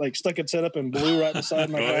stuck its head up and blew right beside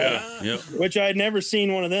my kayak, which I had never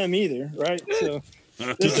seen one of them either, right? So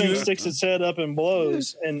this thing sticks its head up and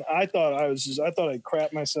blows, and I thought I'd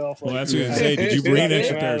crap myself. Well, that's what I was going to say. Did you bring an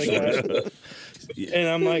extra parachute? And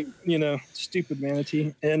I'm like, stupid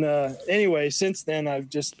manatee. And anyway, since then I've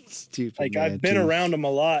just I've been around them a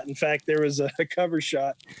lot. In fact, there was a cover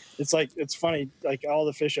shot. It's funny. Like all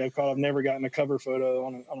the fish I've caught, I've never gotten a cover photo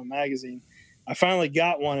on a magazine. I finally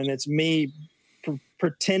got one, and it's me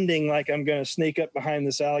pretending like I'm going to sneak up behind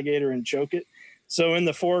this alligator and choke it. So in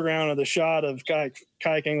the foreground of the shot of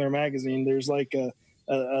Kayak Angler magazine, there's like a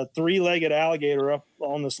 3-legged alligator up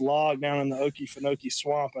on this log down in the Okefenokee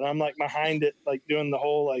swamp, and I'm like behind it, like doing the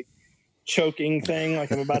whole like choking thing,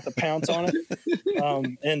 like I'm about to pounce on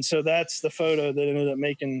it. And so that's the photo that ended up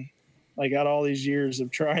making, like, out all these years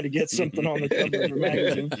of trying to get something on the cover of a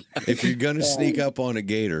magazine. If you're gonna sneak up on a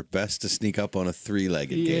gator, best to sneak up on a 3-legged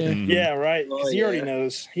gator. Yeah, right. Because he already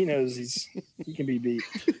knows. He knows he can be beat.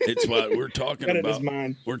 It's what we're talking Got it in about. his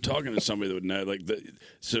mind. We're talking to somebody that would know. Like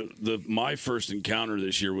my first encounter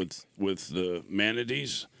this year with the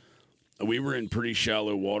manatees, we were in pretty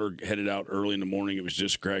shallow water, headed out early in the morning. It was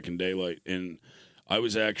just cracking daylight, and I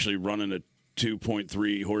was actually running a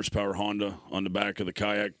 2.3 horsepower Honda on the back of the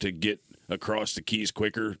kayak to get across the Keys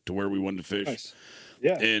quicker to where we wanted to fish. Nice.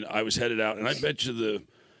 Yeah. And I was headed out, and I bet you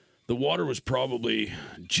the water was probably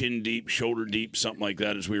chin deep, shoulder deep, something like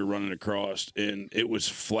that as we were running across. And it was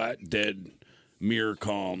flat, dead, mirror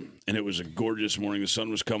calm. And it was a gorgeous morning. The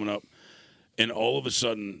sun was coming up. And all of a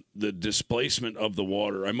sudden, the displacement of the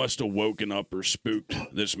water, I must have woken up or spooked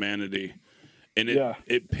this manatee. And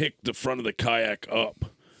it picked the front of the kayak up.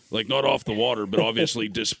 Like, not off the water, but obviously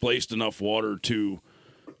displaced enough water to,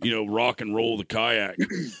 rock and roll the kayak.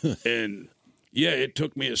 And, yeah, it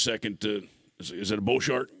took me a second to – is it a bull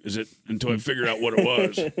shark? Is it – until I figured out what it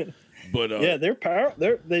was. But yeah,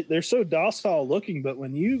 they're so docile looking, but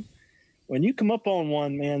when you come up on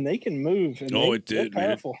one, man, they can move. And it did,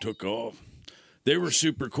 man. It took off. They were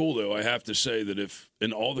super cool, though. I have to say that if –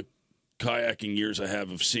 in all the kayaking years I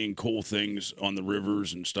have of seeing cool things on the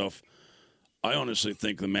rivers and stuff – I honestly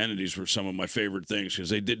think the manatees were some of my favorite things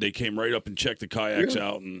because they came right up and checked the kayaks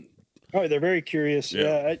out. And they're very curious.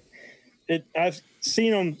 Yeah. I've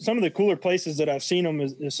seen them. Some of the cooler places that I've seen them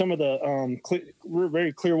is some of the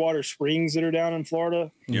very clear water springs that are down in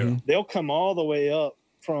Florida. Yeah. They'll come all the way up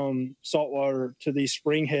from saltwater to these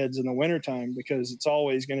spring heads in the wintertime because it's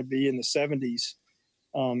always going to be in the 70s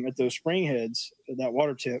at those spring heads, that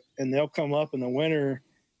water tip, and they'll come up in the winter,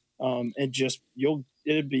 and just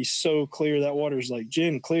it'd be so clear. That water's like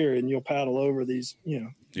gin clear, and you'll paddle over these,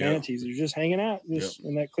 manatees. They're just hanging out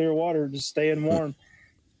in that clear water, just staying warm,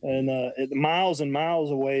 and miles and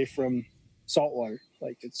miles away from salt water.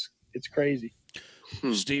 Like it's crazy.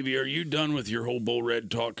 Stevie, are you done with your whole bull red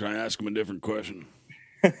talk? Can I ask him a different question?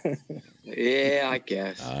 Yeah, I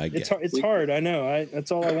guess. It's hard. I know. That's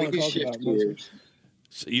all I want to talk about.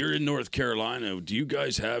 So you're in North Carolina. Do you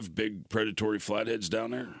guys have big predatory flatheads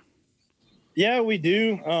down there? Yeah, we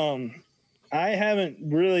do. I haven't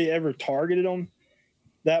really ever targeted them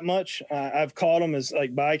that much. I've caught them as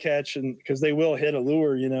like bycatch, and because they will hit a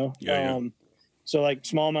lure, So like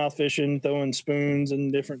smallmouth fishing, throwing spoons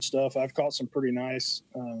and different stuff. I've caught some pretty nice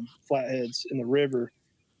flatheads in the river,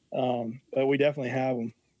 but we definitely have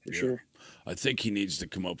them for sure. I think he needs to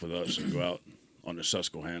come up with us and go out on the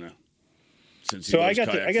Susquehanna. So I got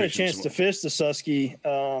a chance to fish the Susky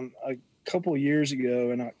a couple years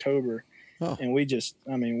ago in October, and we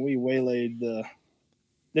waylaid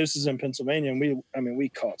this is in Pennsylvania, and we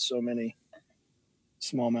caught so many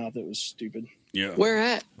smallmouth, it was stupid. Yeah. Where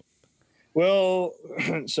at? Well,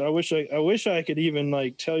 so I wish I could even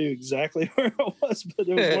like tell you exactly where I was, but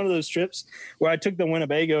it was one of those trips where I took the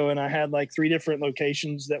Winnebago and I had like 3 different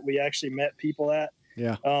locations that we actually met people at.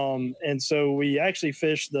 Yeah. And so we actually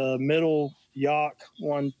fished the middle Yacht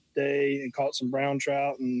one day and caught some brown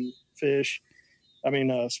trout and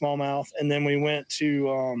smallmouth. And then we went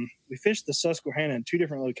to, we fished the Susquehanna in 2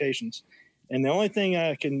 different locations. And the only thing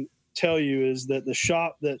I can tell you is that the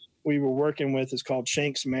shop that we were working with is called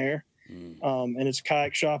Shank's Mare. And it's a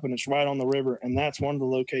kayak shop, and it's right on the river. And that's one of the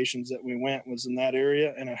locations that we went, was in that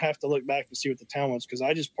area. And I have to look back to see what the town was, because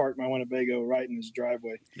I just parked my Winnebago right in his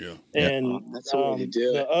driveway. Yeah. And that's what you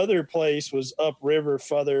do. The other place was upriver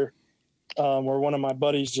further, where one of my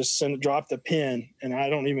buddies just dropped a pin, and I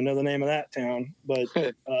don't even know the name of that town, but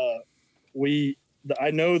I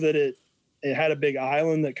know that it had a big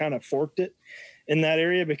island that kind of forked it in that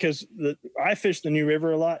area, because I fish the New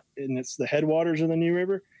River a lot, and it's the headwaters of the New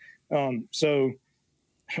River. So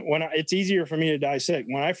it's easier for me to dissect.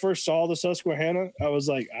 When I first saw the Susquehanna, I was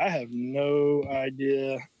like, I have no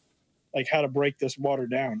idea like how to break this water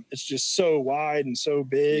down. It's just so wide and so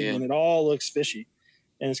big, and it all looks fishy.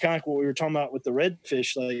 And it's kind of like what we were talking about with the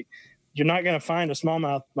redfish. Like, you're not going to find a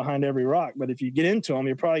smallmouth behind every rock, but if you get into them,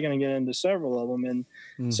 you're probably going to get into several of them.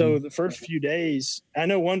 And so the first few days, I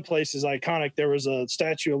know one place is iconic. There was a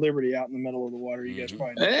Statue of Liberty out in the middle of the water. You guys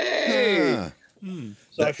probably know. Hey!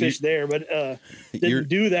 So I fished there, but didn't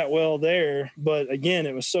do that well there. But again,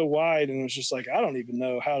 it was so wide, and it was just like, I don't even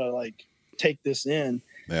know how to like take this in.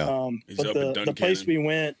 Yeah. But the place we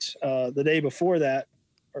went the day before that,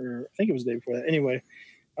 or I think it was the day before that. Anyway,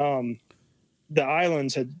 the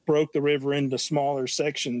islands had broke the river into smaller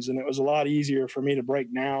sections, and it was a lot easier for me to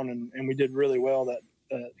break down. And we did really well that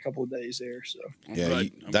couple of days there. So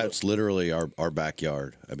that's literally our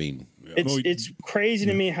backyard. I mean, it's crazy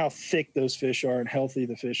to me how thick those fish are and healthy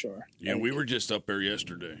the fish are. Yeah, we were just up there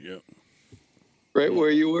yesterday. Yeah, right where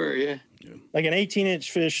you were. Yeah. Like an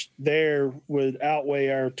 18-inch fish there would outweigh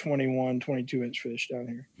our 21, 22-inch fish down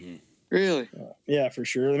here. Really? Yeah, for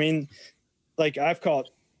sure. I mean, like I've caught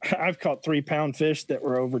 3-pound fish that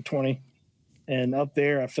were over 20. And up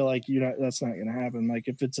there, I feel like that's not going to happen. Like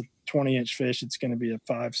if it's a 20-inch fish, it's going to be a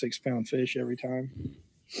 5-6 pound fish every time.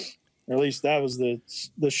 Or at least that was the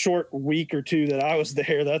short week or 2 that I was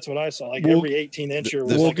there. That's what I saw. Like every 18-incher.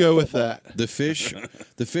 We'll go with that. The fish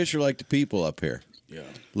are like the people up here. Yeah,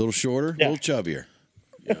 a little shorter, a little chubbier.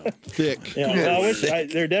 Yeah, thick. Yeah,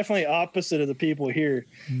 they're definitely opposite of the people here,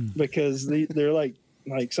 because they're like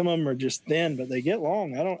some of them are just thin, but they get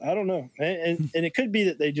long. I don't know, and it could be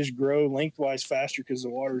that they just grow lengthwise faster because the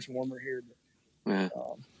water's warmer here. But,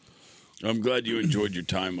 I'm glad you enjoyed your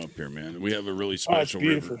time up here, man. We have a really special it's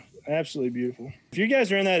beautiful. river. Absolutely beautiful. If you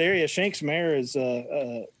guys are in that area, Shank's Mare is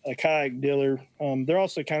a kayak dealer. They're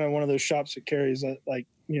also kind of one of those shops that carries that, like,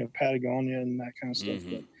 Patagonia and that kind of stuff.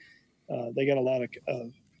 But they got a lot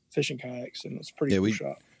of fishing kayaks, and it's a pretty cool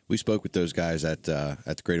shop. We spoke with those guys at the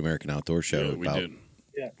Great American Outdoor Show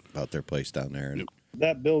about their place down there. And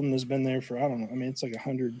that building has been there for, I don't know. I mean, it's like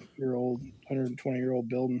 100-year-old, 120-year-old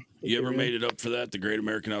building. You ever made it up for that, the Great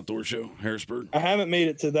American Outdoor Show, Harrisburg? I haven't made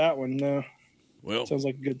it to that one, no. Well, sounds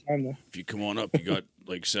like a good time though. If you come on up, you got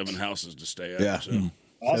like 7 houses to stay at. Yeah. So.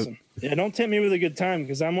 Awesome. Yeah, don't tempt me with a good time,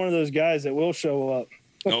 because I'm one of those guys that will show up.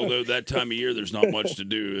 Although that time of year, there's not much to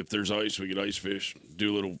do. If there's ice, we get ice fish,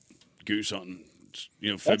 do a little goose hunting.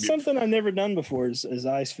 That's something I've never done before is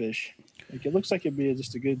ice fish. Like, it looks like it'd be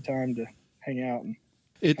just a good time to hang out. And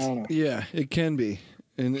it can be.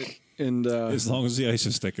 And as long as the ice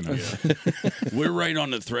is thick enough. We're right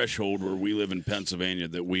on the threshold where we live in Pennsylvania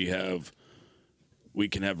that we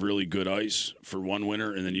can have really good ice for one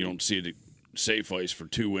winter, and then you don't see it safe ice for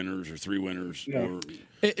 2 winters or 3 winters. Yeah. Or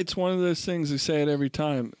It's one of those things, we say it every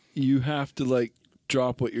time. You have to, like,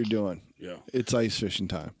 drop what you're doing. Yeah. It's ice fishing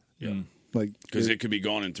time. Yeah. Like, because it could be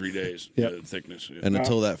gone in 3 days. Yep. The thickness. Yeah. And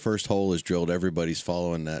until that first hole is drilled, everybody's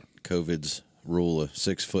following that COVID's rule of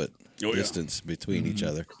 6 foot distance between each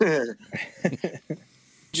other.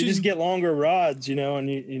 You just get longer rods, and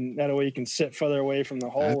that way you can sit further away from the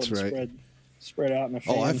hole. That's and right. spread out in a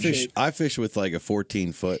fan. I fish with like a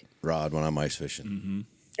 14-foot rod when I'm ice fishing.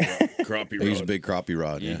 Crappie I use a rod. big crappie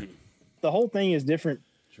rod. Yeah. The whole thing is different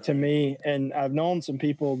to me, and I've known some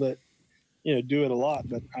people that do it a lot,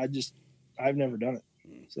 but I've never done it,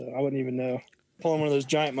 so I wouldn't even know. Pulling one of those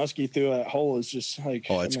giant muskie through that hole is just like,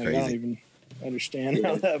 it's crazy. I don't even understand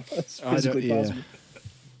how that was physically possible.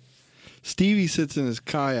 Stevie sits in his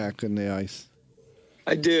kayak in the ice.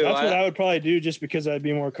 I do. That's what I would probably do, just because I'd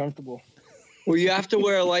be more comfortable. Well, you have to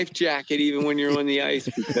wear a life jacket even when you're on the ice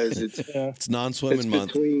because it's non-swimming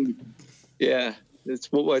month.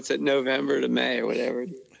 It's what's it, November to May or whatever.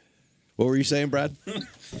 What were you saying, Brad?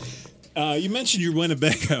 You mentioned your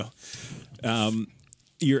Winnebago.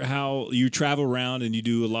 How you travel around and you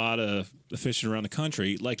do a lot of fishing around the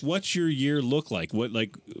country. Like, what's your year look like?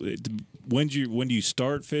 When do you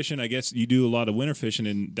start fishing? I guess you do a lot of winter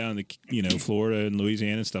fishing down in Florida and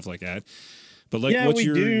Louisiana and stuff like that. But what's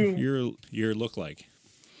your year look like?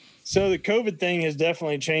 So the COVID thing has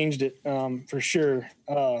definitely changed it for sure.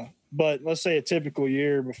 But let's say a typical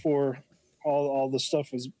year before all the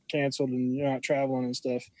stuff was canceled and you're not traveling and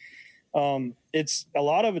stuff. It's a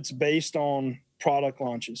lot of it's based on product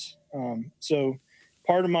launches. So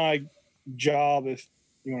part of my job, if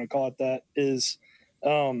you want to call it that, is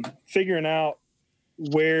figuring out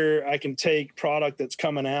where I can take product that's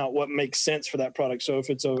coming out, what makes sense for that product. So if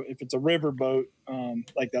it's a river boat,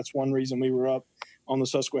 like that's one reason we were up on the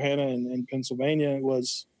Susquehanna in Pennsylvania,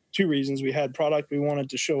 was 2 reasons. We had product we wanted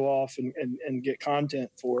to show off and get content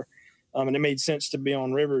for, and it made sense to be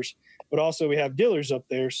on rivers. But also we have dealers up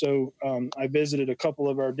there. So I visited a couple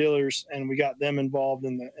of our dealers and we got them involved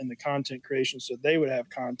in the content creation so they would have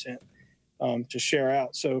content to share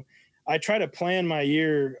out. So I try to plan my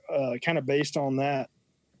year kind of based on that.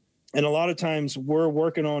 And a lot of times we're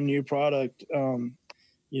working on new product,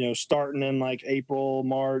 starting in like April,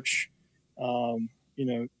 March,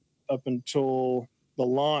 up until the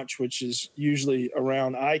launch, which is usually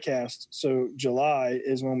around ICAST. So July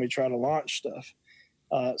is when we try to launch stuff.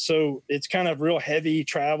 So it's kind of real heavy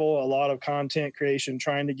travel, a lot of content creation,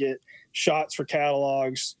 trying to get shots for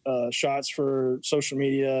catalogs, shots for social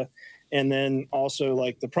media, and then also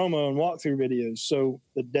like the promo and walkthrough videos. So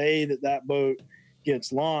the day that boat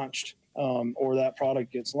gets launched or that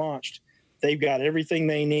product gets launched, they've got everything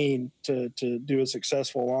they need to do a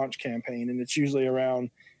successful launch campaign. And it's usually around,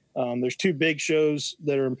 there's 2 big shows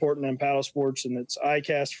that are important in paddle sports, and it's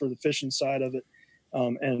ICAST for the fishing side of it.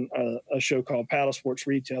 And a show called Paddle Sports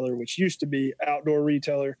Retailer, which used to be Outdoor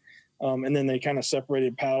Retailer. And then they kind of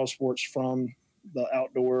separated paddle sports from the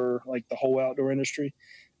outdoor, like the whole outdoor industry.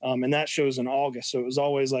 And that show's in August. So it was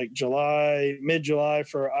always like mid-July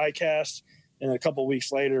for ICAST. And a couple of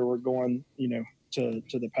weeks later, we're going, to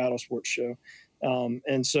the paddle sports show.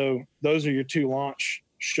 And so those are your 2 launch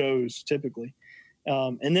shows typically.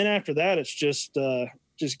 And then after that, it's just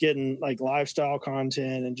getting like lifestyle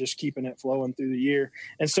content and just keeping it flowing through the year.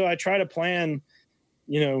 And so I try to plan,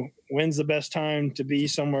 when's the best time to be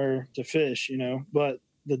somewhere to fish, but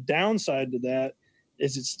the downside to that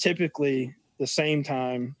is it's typically the same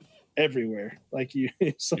time everywhere. Like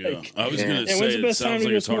it's like, I was going to say, when's the best time to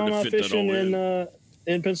go smallmouth fishing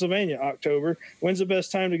in Pennsylvania? October. When's the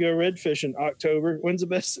best time to go red fishing? October. When's the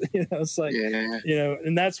best, it's like,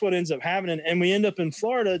 and that's what ends up happening. And we end up in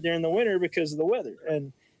Florida during the winter because of the weather.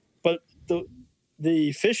 But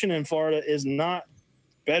the fishing in Florida is not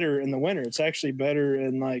better in the winter. It's actually better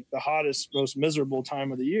in like the hottest, most miserable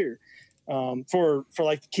time of the year. For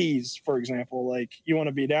like the Keys, for example, like you want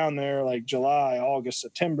to be down there like July, August,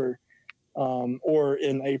 September, or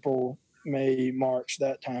in April, May, March,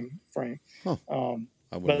 that time frame.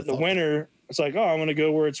 But the winter, it's like, I want to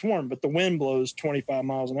go where it's warm, but the wind blows 25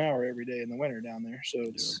 miles an hour every day in the winter down there. So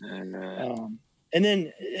it's, and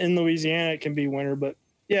then in Louisiana, it can be winter, but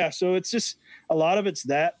yeah, so it's just a lot of it's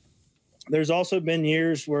that. There's also been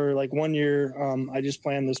years where like one year, I just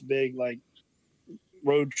planned this big, like,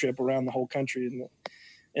 road trip around the whole country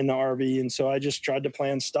in the RV. And so I just tried to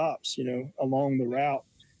plan stops, along the route.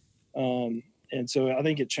 And so I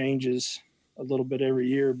think it changes a little bit every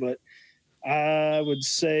year, but I would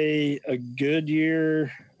say a good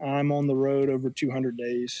year, I'm on the road over 200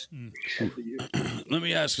 days. Of the year. Let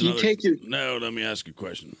me ask Do you another. take your- No, let me ask a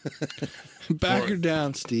question. Back her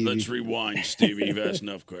down, Stevie. Let's rewind, Stevie. You've asked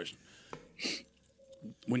enough questions.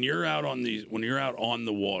 When you're out on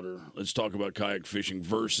the water, let's talk about kayak fishing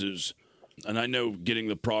versus, and I know getting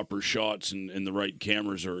the proper shots and the right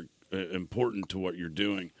cameras are important to what you're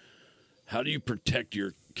doing. How do you protect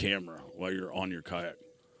your camera while you're on your kayak?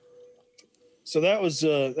 So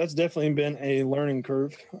that's definitely been a learning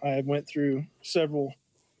curve. I went through several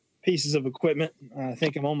pieces of equipment. I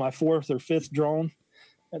think I'm on my 4th or 5th drone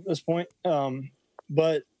at this point.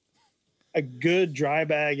 But a good dry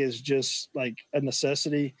bag is just like a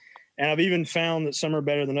necessity. And I've even found that some are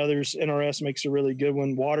better than others. NRS makes a really good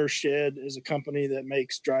one. Watershed is a company that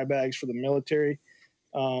makes dry bags for the military.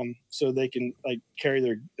 So they can like carry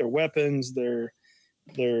their weapons, their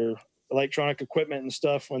electronic equipment and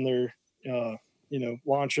stuff when they're,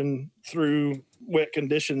 launching through wet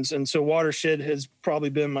conditions. And so Watershed has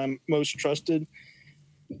probably been my most trusted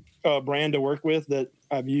brand to work with that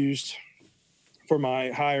I've used for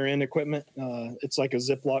my higher end equipment. It's like a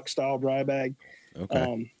Ziploc style dry bag.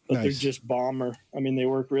 Okay. But Nice. they're just bomber. I mean, they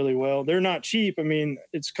work really well. They're not cheap. I mean,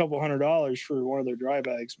 it's a couple $100 for one of their dry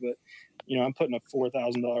bags, but I'm putting a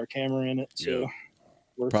 $4,000 camera in it. So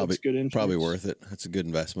Probably good insurance. probably worth it. That's a good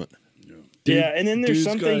investment. Yeah, and then there's Dude's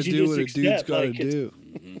some gotta things you do just what a dude's accept. gotta Like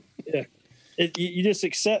do. yeah, you just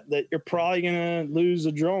accept that you're probably gonna lose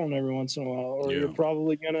a drone every once in a while, or you're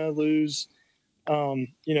probably gonna lose.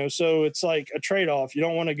 So it's like a trade-off. You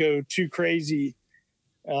don't want to go too crazy.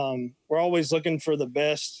 We're always looking for the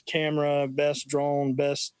best camera, best drone,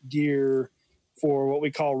 best gear for what we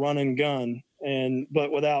call run and gun,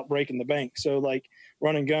 but without breaking the bank. So like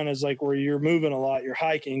run and gun is like where you're moving a lot, you're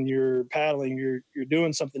hiking, you're paddling, you're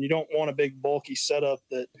doing something. You don't want a big bulky setup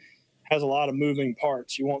that has a lot of moving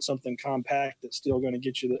parts. You want something compact that's still going to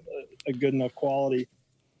get you a good enough quality.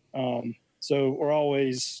 So we're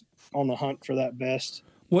always on the hunt for that best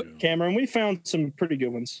camera, and we found some pretty good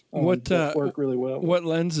ones that work really well. What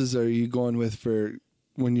lenses are you going with for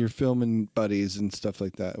when you're filming buddies and stuff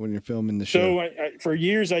like that? When you're filming the show? So for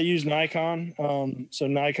years I used Nikon. So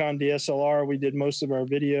Nikon DSLR. We did most of our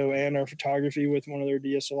video and our photography with one of their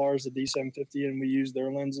DSLRs, the D750, and we used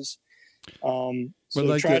their lenses. So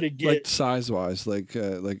but try to get like size wise, like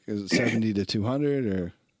is it 70 to 200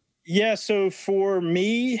 or? Yeah, so for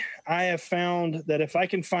me, I have found that if I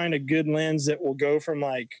can find a good lens that will go from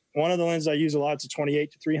like one of the lenses I use a lot is a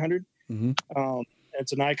 28 to 300. Mm-hmm.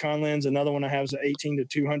 It's a Nikon lens. Another one I have is an 18 to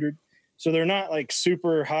 200. So they're not like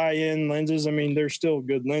super high end lenses. I mean, they're still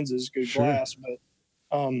good lenses, good glass. But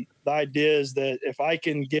the idea is that if I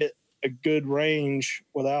can get a good range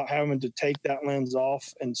without having to take that lens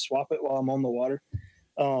off and swap it while I'm on the water,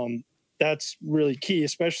 that's really key,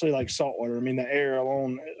 especially like saltwater. I mean, the air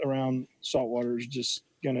alone around saltwater is just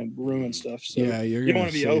going to ruin stuff. So yeah, you want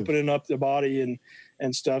to be opening up the body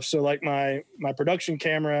and stuff. So like my production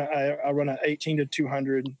camera, I run an 18 to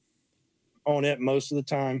 200 on it most of the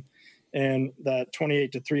time. And that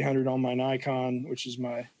 28 to 300 on my Nikon, which is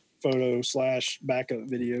my photo / backup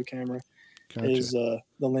video camera, is the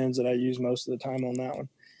lens that I use most of the time on that one.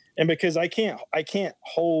 And because I can't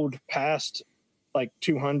hold past like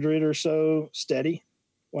 200 or so steady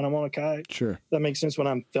when I'm on a kayak. Sure. That makes sense when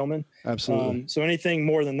I'm filming. Absolutely. So anything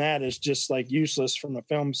more than that is just like useless from a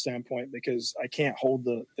film standpoint because I can't hold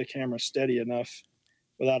the camera steady enough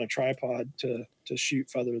without a tripod to shoot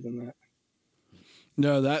further than that.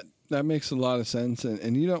 No, that makes a lot of sense.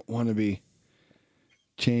 And you don't want to be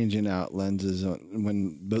changing out lenses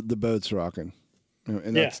when the boat's rocking.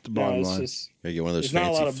 And that's the bottom line. You get one of those there's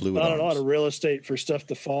fancy fluid not arms. a lot of real estate for stuff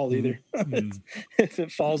to fall either. If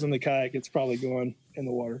it falls in the kayak, it's probably going in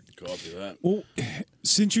the water. Copy that. Well,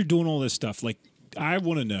 since you're doing all this stuff, like I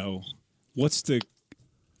want to know what's the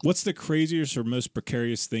craziest or most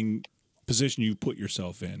precarious position you put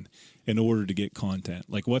yourself in order to get content?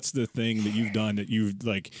 Like, what's the thing that you've done that you've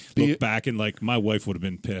like look back and like my wife would have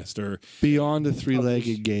been pissed or beyond a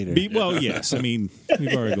 3-legged gator? Well, yes. I mean,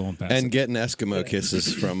 we've already gone past and it. getting Eskimo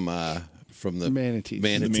kisses from the manatees.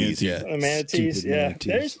 Manatees, yeah. Manatees, yeah.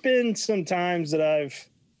 Manatees. There's been some times that I've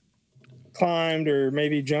climbed or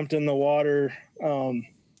maybe jumped in the water.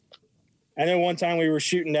 I know one time we were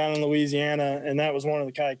shooting down in Louisiana, and that was one of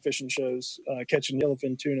the kayak fishing shows, catching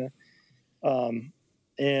yellowfin tuna.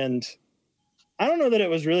 And I don't know that it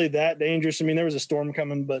was really that dangerous. I mean, there was a storm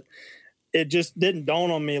coming, but it just didn't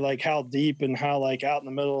dawn on me like how deep and how like out in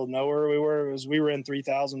the middle of nowhere we were. We were in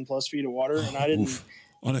 3,000 plus feet of water, and I didn't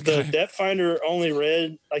the depth finder only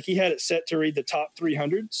read, like, he had it set to read the top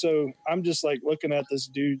 300. So I'm just like looking at this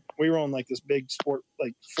dude. We were on like this big sport,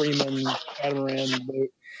 like Freeman catamaran boat.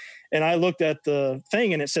 And I looked at the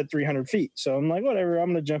thing and it said 300 feet. So I'm like, whatever,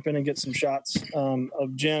 I'm going to jump in and get some shots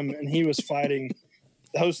of Jim. And he was fighting,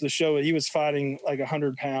 the host of the show, he was fighting like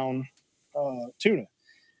 100-pound tuna.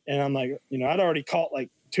 And I'm like, I'd already caught like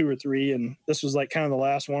 2 or 3, and this was like kind of the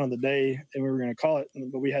last one of the day, and we were going to call it,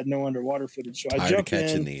 but we had no underwater footage. So I jumped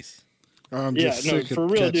in. These. I'm just sick for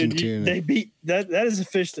of real, catching dude. tuna. They beat that. That is a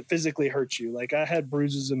fish that physically hurts you. Like, I had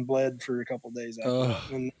bruises and bled for a couple of days after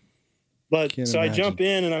that. But Can't so I imagine. jump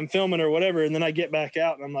in and I'm filming or whatever, and then I get back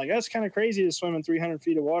out and I'm like, that's kind of crazy to swim in 300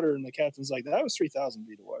 feet of water. And the captain's like, that was 3,000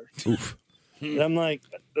 feet of water. Oof. And I'm like,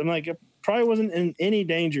 it probably wasn't in any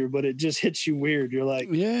danger, but it just hits you weird. You're like,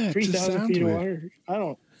 yeah, 3,000 feet of water. I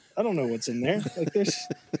don't know what's in there. Like this.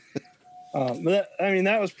 But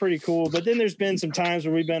that was pretty cool. But then there's been some times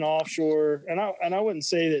where we've been offshore, and I wouldn't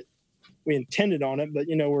say that we intended on it, but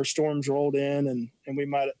where storms rolled in and we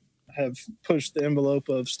might have pushed the envelope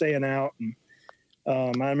of staying out. And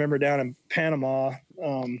I remember down in Panama,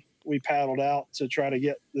 we paddled out to try to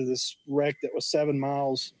get to this wreck that was 7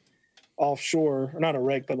 miles offshore, or not a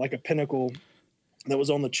wreck, but like a pinnacle that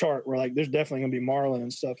was on the chart where like there's definitely gonna be marlin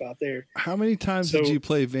and stuff out there. How many times did you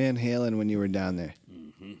play Van Halen when you were down there?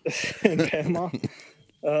 In Panama?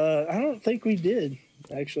 I don't think we did,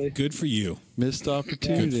 actually. Good for you. Missed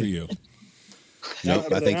opportunity. Good for you.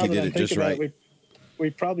 Nope, I think you did it just right.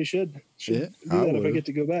 We probably should Yeah, do that if I get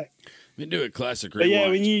to go back. We do it classic But rewind. yeah,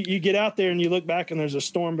 when you get out there and you look back and there's a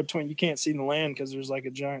storm between, you can't see the land because there's like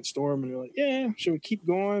a giant storm, and you're like, yeah, should we keep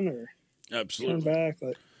going or Absolutely. turn back?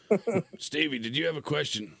 Like, Stevie, did you have a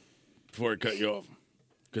question before I cut you off?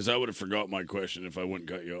 Because I would have forgot my question if I wouldn't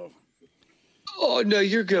cut you off. Oh, no,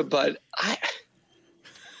 you're good, bud. I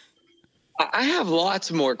have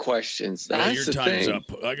lots more questions. That's Your the time's thing. up.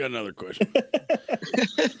 I got another question.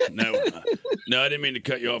 No, I didn't mean to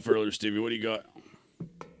cut you off earlier, Stevie. What do you got?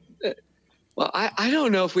 Well, I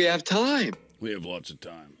don't know if we have time. We have lots of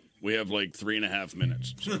time. We have like 3.5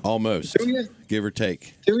 minutes. Almost. Give or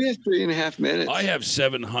take. Do we have 3.5 minutes? I have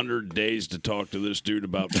 700 days to talk to this dude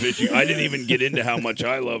about fishing. I didn't even get into how much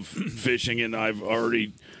I love fishing, and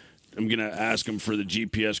I'm going to ask him for the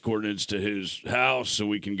GPS coordinates to his house so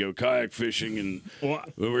we can go kayak fishing, and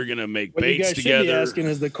we're going to make what you baits guys together. should be asking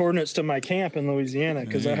is the coordinates to my camp in Louisiana,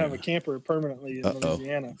 because I have a camper permanently in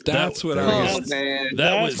Louisiana. That's what I was.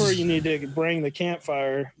 That's where you need to bring the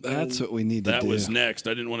campfire. That's what we need to do. That was next.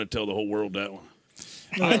 I didn't want to tell the whole world that one.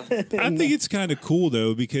 I think it's kind of cool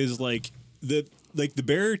though, because like the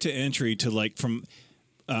barrier to entry to like from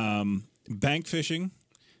bank fishing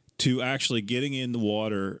to actually getting in the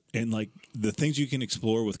water and like the things you can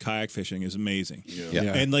explore with kayak fishing is amazing.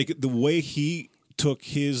 Yeah. And like the way he took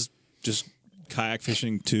his just kayak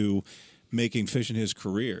fishing to making fishing his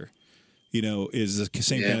career, is the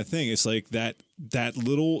same kind of thing. It's like that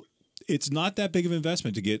little, it's not that big of an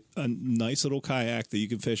investment to get a nice little kayak that you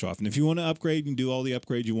can fish off. And if you want to upgrade, you can do all the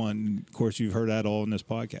upgrades you want. And of course, you've heard that all in this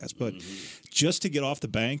podcast. But just to get off the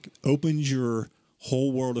bank opens your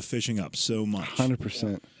whole world of fishing up so much.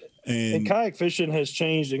 100%. And kayak fishing has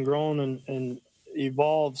changed and grown and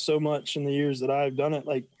evolved so much in the years that I've done it.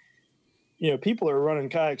 Like, people are running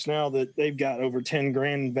kayaks now that they've got over 10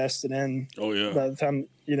 grand invested in. Oh yeah. By the time,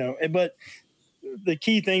 but the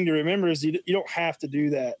key thing to remember is you don't have to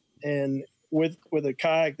do that. And with a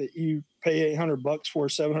kayak that you pay $800 for,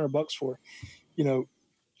 $700 for, a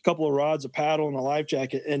couple of rods, a paddle, and a life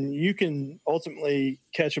jacket, and you can ultimately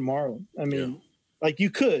catch a marlin. I mean, like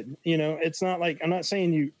you could, it's not like, I'm not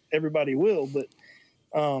saying everybody will, but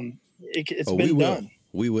it's been done.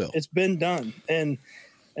 We will. It's been done. And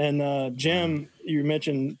Jim, you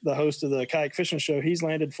mentioned the host of the kayak fishing show. He's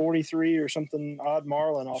landed 43 or something odd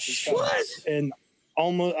marlin off his kayak, and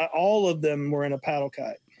almost all of them were in a paddle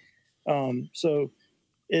kayak. So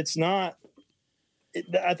it's not.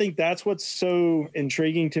 I think that's what's so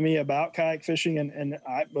intriguing to me about kayak fishing, and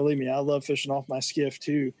believe me, I love fishing off my skiff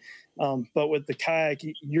too. But with the kayak,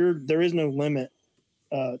 there is no limit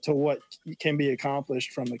to what can be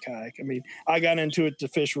accomplished from the kayak. I mean, I got into it to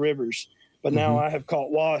fish rivers, but now I have caught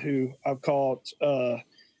wahoo. I've caught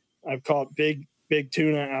big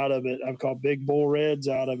tuna out of it. I've caught big bull reds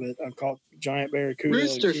out of it. I've caught giant barracuda,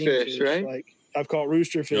 rooster fish, right? Like I've caught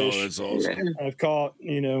rooster fish. Oh, that's awesome. Yeah. I've caught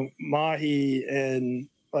mahi, and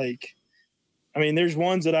like, I mean, there's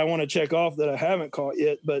ones that I want to check off that I haven't caught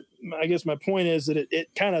yet. But I guess my point is that it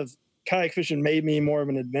kind of, kayak fishing made me more of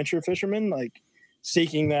an adventure fisherman, like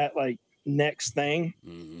seeking that like next thing,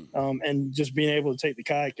 and just being able to take the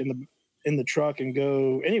kayak in the truck and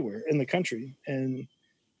go anywhere in the country. And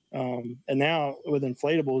And now with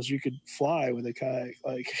inflatables, you could fly with a kayak,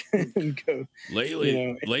 like and go.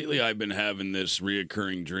 Lately, I've been having this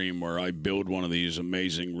reoccurring dream where I build one of these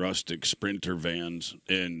amazing rustic Sprinter vans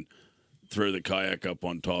and throw the kayak up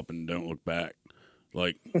on top and don't look back,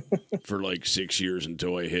 like for like 6 years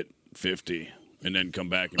until I hit 50, and then come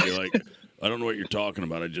back and be like, I don't know what you're talking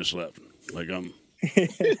about. I just left. Like I'm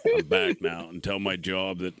back now, and tell my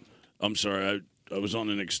job that I'm sorry. I was on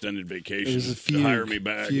an extended vacation. It was a fugue, hire me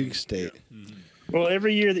back. Fugue state. Yeah. Well,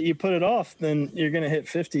 every year that you put it off, then you're going to hit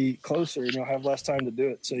 50 closer, and you'll have less time to do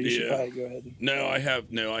it. So you should probably go ahead. No, I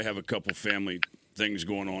have a couple family things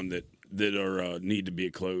going on that are need to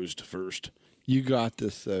be closed first. You got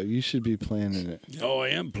this, though. You should be planning it. Oh, I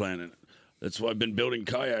am planning it. That's why I've been building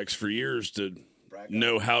kayaks for years to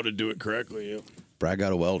know how to do it correctly. Yeah. Brad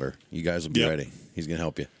got a welder. You guys will be ready. He's going to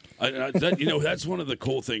help you. That's one of the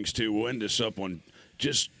cool things too. We'll end this up on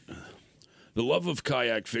just the love of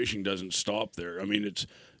kayak fishing doesn't stop there. I mean, it's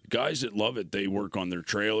guys that love it. They work on their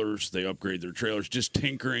trailers. They upgrade their trailers. Just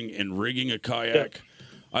tinkering and rigging a kayak.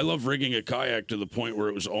 Yeah. I love rigging a kayak to the point where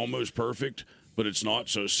it was almost perfect, but it's not.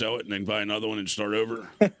 So sell it and then buy another one and start over.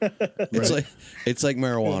 It's like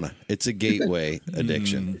marijuana. It's a gateway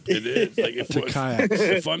addiction. It is. Like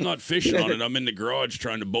if I'm not fishing on it, I'm in the garage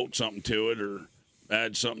trying to bolt something to it or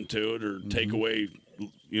add something to it or take away,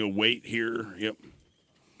 weight here. Yep.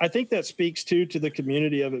 I think that speaks to the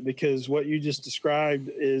community of it, because what you just described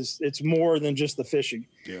it's more than just the fishing.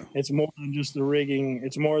 Yeah. It's more than just the rigging.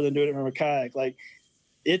 It's more than doing it from a kayak. Like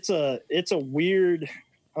it's a weird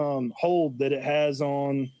hold that it has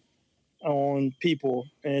on people,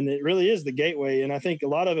 and it really is the gateway. And I think a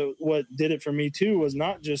lot of it, what did it for me too, was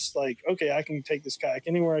not just like, okay, I can take this kayak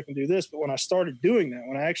anywhere, I can do this. But when I started doing that,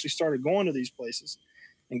 when I actually started going to these places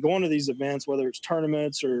and going to these events, whether it's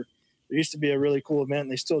tournaments or there used to be a really cool event,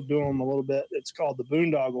 and they still do them a little bit. It's called the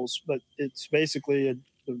Boondoggles, but it's basically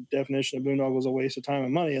the definition of boondoggle is a waste of time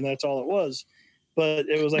and money, and that's all it was. But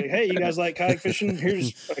it was like, hey, you guys like kayak fishing?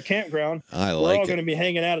 Here's a campground. We're all going to be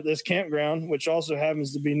hanging out at this campground, which also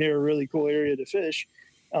happens to be near a really cool area to fish.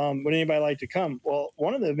 Would anybody like to come? Well,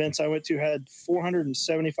 one of the events I went to had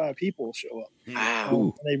 475 people show up.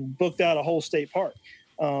 Wow. They booked out a whole state park.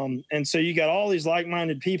 And so you got all these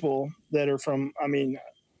like-minded people that are from,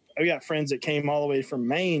 I got friends that came all the way from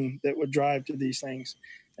Maine that would drive to these things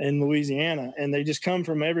in Louisiana, and they just come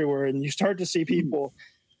from everywhere. And you start to see people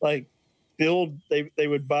like they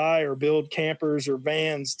would buy or build campers or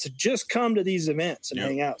vans to just come to these events and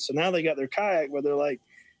hang out. So now they got their kayak where they're like,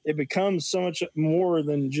 it becomes so much more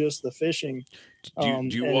than just the fishing. Do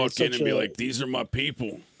you walk in and be like, these are my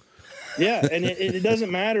people? Yeah. And it doesn't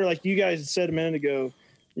matter. Like you guys said a minute ago,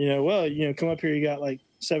 come up here. You got like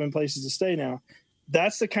 7 places to stay now.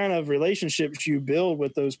 That's the kind of relationships you build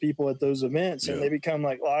with those people at those events, and they become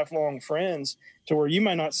like lifelong friends to where you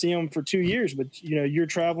might not see them for 2 years, but you're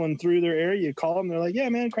traveling through their area, you call them, they're like, yeah,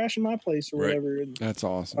 man, crash in my place or whatever. And, that's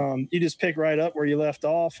awesome. You just pick right up where you left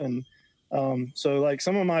off. And so like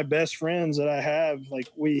some of my best friends that I have, like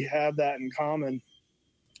we have that in common,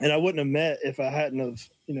 and I wouldn't have met if I hadn't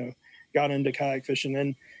have, got into kayak fishing.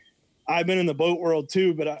 And I've been in the boat world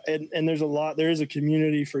too, but there is a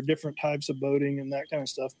community for different types of boating and that kind of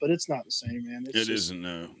stuff, but it's not the same, man. It isn't.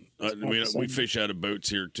 No. We fish out of boats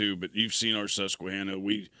here too, but you've seen our Susquehanna.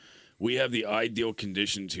 We have the ideal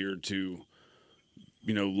conditions here to,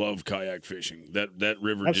 love kayak fishing. That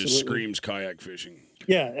river Absolutely. Just screams kayak fishing.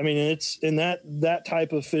 Yeah. It's in that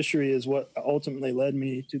type of fishery is what ultimately led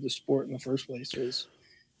me to the sport in the first place, was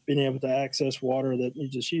being able to access water that you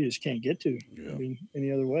just can't get to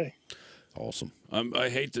any other way. Awesome. I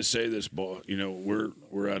hate to say this, but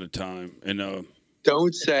we're out of time, and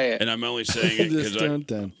don't say it. And I'm only saying it because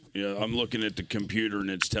I'm looking at the computer and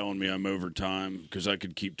it's telling me I'm over time because I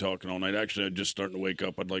could keep talking all night. Actually, I'm just starting to wake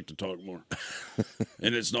up. I'd like to talk more,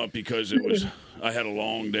 and it's not because I had a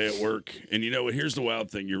long day at work. And here's the wild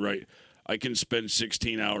thing. You're right. I can spend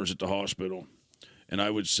 16 hours at the hospital, and I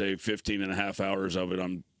would say 15 and a half hours of it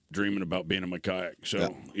I'm dreaming about being in my kayak.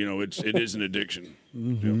 So, it is an addiction.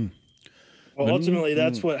 Mm-hmm. Well, ultimately,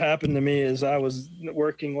 that's what happened to me. Is I was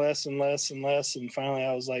working less and less and less, and finally,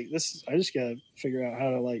 I was like, I just got to figure out how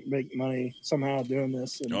to like make money somehow doing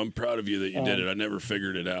this. And, I'm proud of you that you did it. I never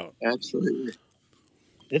figured it out. Absolutely.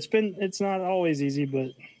 It's not always easy,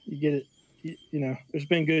 but you get it. There's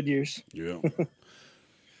been good years. Yeah.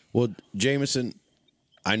 Well, Jameson,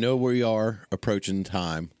 I know where you are approaching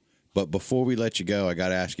time, but before we let you go, I got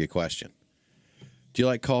to ask you a question. Do you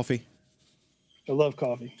like coffee? I love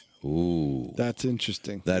coffee. Ooh. That's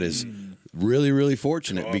interesting. That is really, really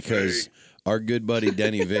fortunate because our good buddy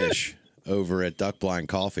Denny Vish over at Duck Blind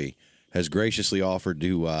Coffee has graciously offered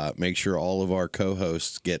to make sure all of our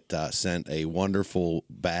co-hosts get sent a wonderful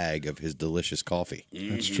bag of his delicious coffee.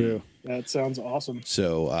 That's true. That sounds awesome.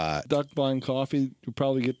 So duck blind coffee, you'll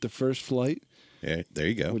probably get the first flight. Yeah, there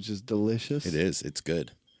you go. Which is delicious. It is. It's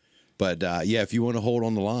good. But yeah, if you want to hold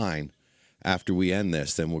on the line after we end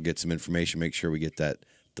this, then we'll get some information. Make sure we get that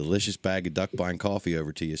delicious bag of duck blind coffee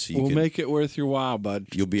over to you, so you we'll can make it worth your while, bud.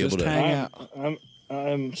 You'll be Just able to hang out.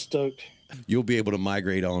 I'm stoked. You'll be able to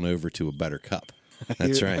migrate on over to a better cup.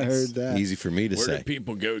 That's right. I heard that. Easy for me to Where say. do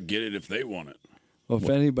people go get it if they want it? Well, if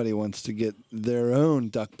anybody wants to get their own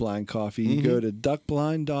duck blind coffee, you go to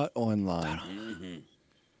duckblind.online.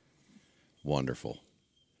 Wonderful.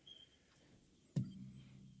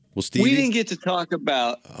 Well, Steve, we didn't get to talk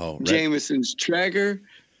about Jameson's Traeger.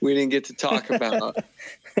 We didn't get to talk about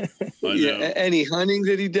any hunting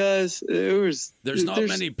that he does. There's not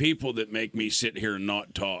many people that make me sit here and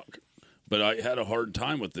not talk. But I had a hard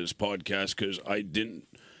time with this podcast because I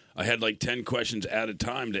had like 10 questions at a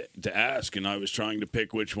time to ask, and I was trying to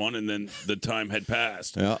pick which one, and then the time had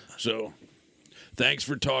passed. Yeah. So thanks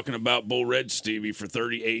for talking about Bull Red, Stevie, for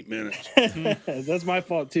 38 minutes. That's my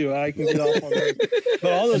fault, too. I can get off on that.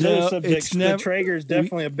 But all those other subjects, the Traeger is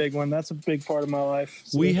definitely a big one. That's a big part of my life.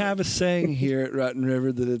 So. We have a saying here at Rotten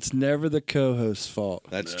River that it's never the co-host's fault.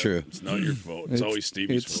 That's true. It's not your fault. It's always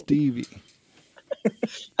Stevie's it's fault. Stevie.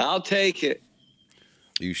 I'll take it.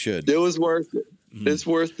 You should. It was worth it. It's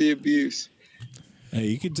worth the abuse. Hey,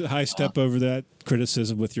 you could high step over that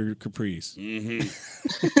criticism with your Caprice. And your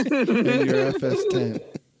FS10.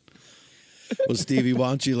 Well, Stevie, why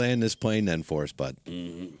don't you land this plane then for us, bud?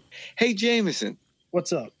 Hey, Jameson.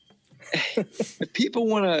 What's up? If people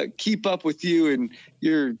want to keep up with you and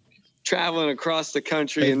you're traveling across the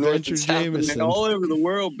country and north and south and all over the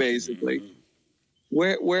world, basically,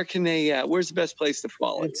 where can they? Where's the best place to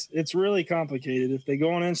follow? It's really complicated. If they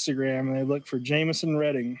go on Instagram and they look for Jameson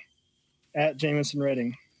Redding, at Jameson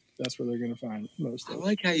Redding, that's where they're going to find most of it. I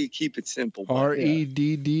like how you keep it simple. Redding.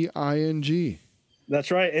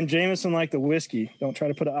 That's right. And Jameson like the whiskey. Don't try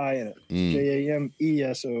to put an I in it.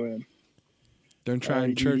 Jameson. Don't try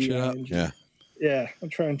and church it up. Yeah, I'm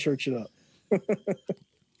trying to church it up.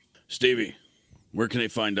 Stevie, where can they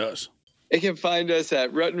find us? They can find us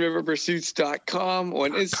at RuttenRiverPursuits.com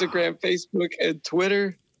on Instagram, Facebook, and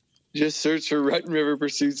Twitter. Just search for Rutten River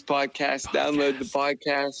Pursuits Podcast. Download the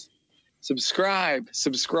podcast. Subscribe.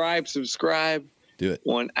 Do it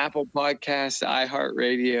on Apple Podcasts,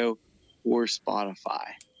 iHeartRadio, or Spotify.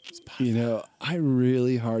 You know, I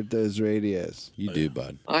really heart those radios. You do,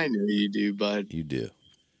 bud. I know you do, bud. You do.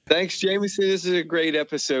 Thanks, Jameson. This is a great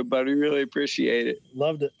episode, bud. We really appreciate it.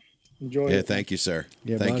 Loved it. Enjoyed it. Thank you, sir.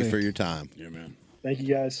 Yeah, thank buddy. you for your time. Yeah, man. Thank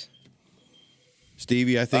you, guys.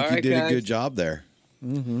 Stevie, I think All you right, did guys. a good job there.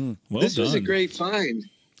 Mm-hmm. Well This done. was a great find.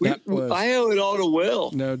 Was. I owe it all to Will.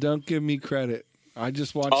 No, don't give me credit. I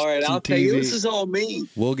just watched All right, some I'll TV. tell you, this is all me.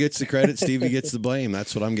 Will gets the credit. Stevie gets the blame.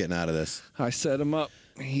 That's what I'm getting out of this. I set him up.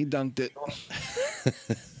 He dunked it.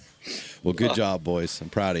 Well, good job, boys. I'm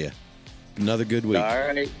proud of you. Another good week. All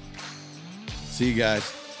right. See you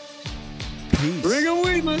guys. Peace. Bring a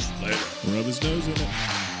weedless. Later. Rub his nose in it.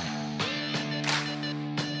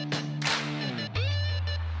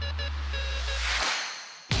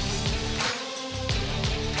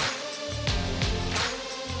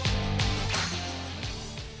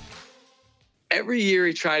 Every year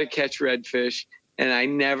he tried to catch redfish, and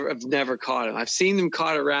I've never caught him. I've seen them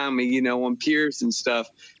caught around me, on piers and stuff.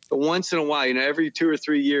 But once in a while, every 2 or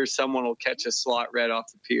 3 years, someone will catch a slot red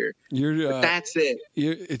off the pier. But that's it.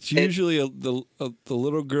 It's usually the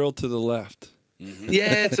little girl to the left.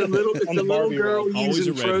 Yeah, it's a little girl Always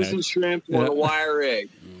using a redhead. frozen shrimp on a wire egg.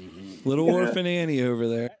 Little orphan Annie over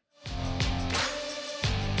there.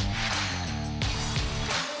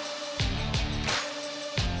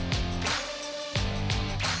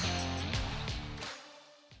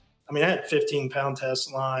 I mean, I had 15-pound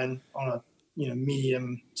test line on a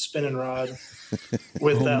medium spinning rod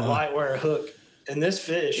with that light wire hook, and this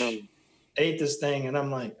fish ate this thing, and I'm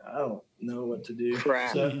like, I don't know what to do.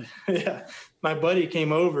 Crap. So, yeah, my buddy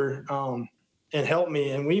came over and helped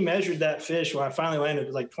me, and we measured that fish. When I finally landed, it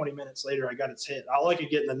was like 20 minutes later. I got its head. All I could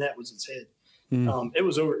get in the net was its head. It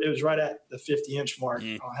was right at the 50-inch mark.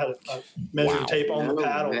 I had a measuring tape on the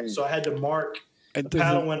paddle, so I had to mark. The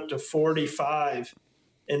paddle went to 45.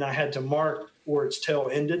 And I had to mark where its tail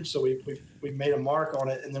ended, so we made a mark on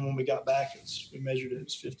it, and then when we got back, we measured it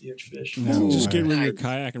as 50-inch fish. Just get rid of your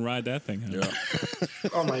kayak and ride that thing. Yeah.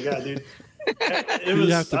 Oh my god, dude! You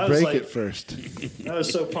have to break it first. I was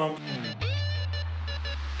so pumped.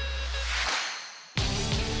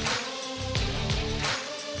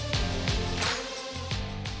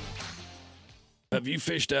 Have you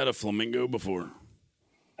fished out a flamingo before?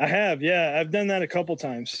 I have, yeah. I've done that a couple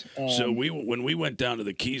times. So when we went down to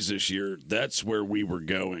the Keys this year, that's where we were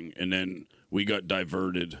going, and then we got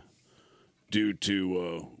diverted due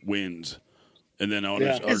to winds. And then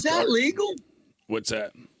is that legal? What's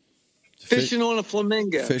that? Fishing on a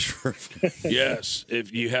flamingo. Fish for yes,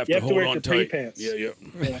 if you have to hold wear on capri tight. pants. Yeah.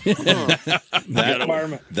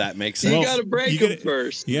 that makes sense. You got to break them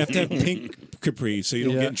first. You have to have pink capri so you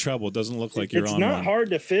don't get in trouble. It doesn't look like you're it's on not one. hard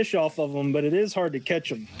to fish off of them, but it is hard to catch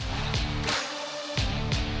them.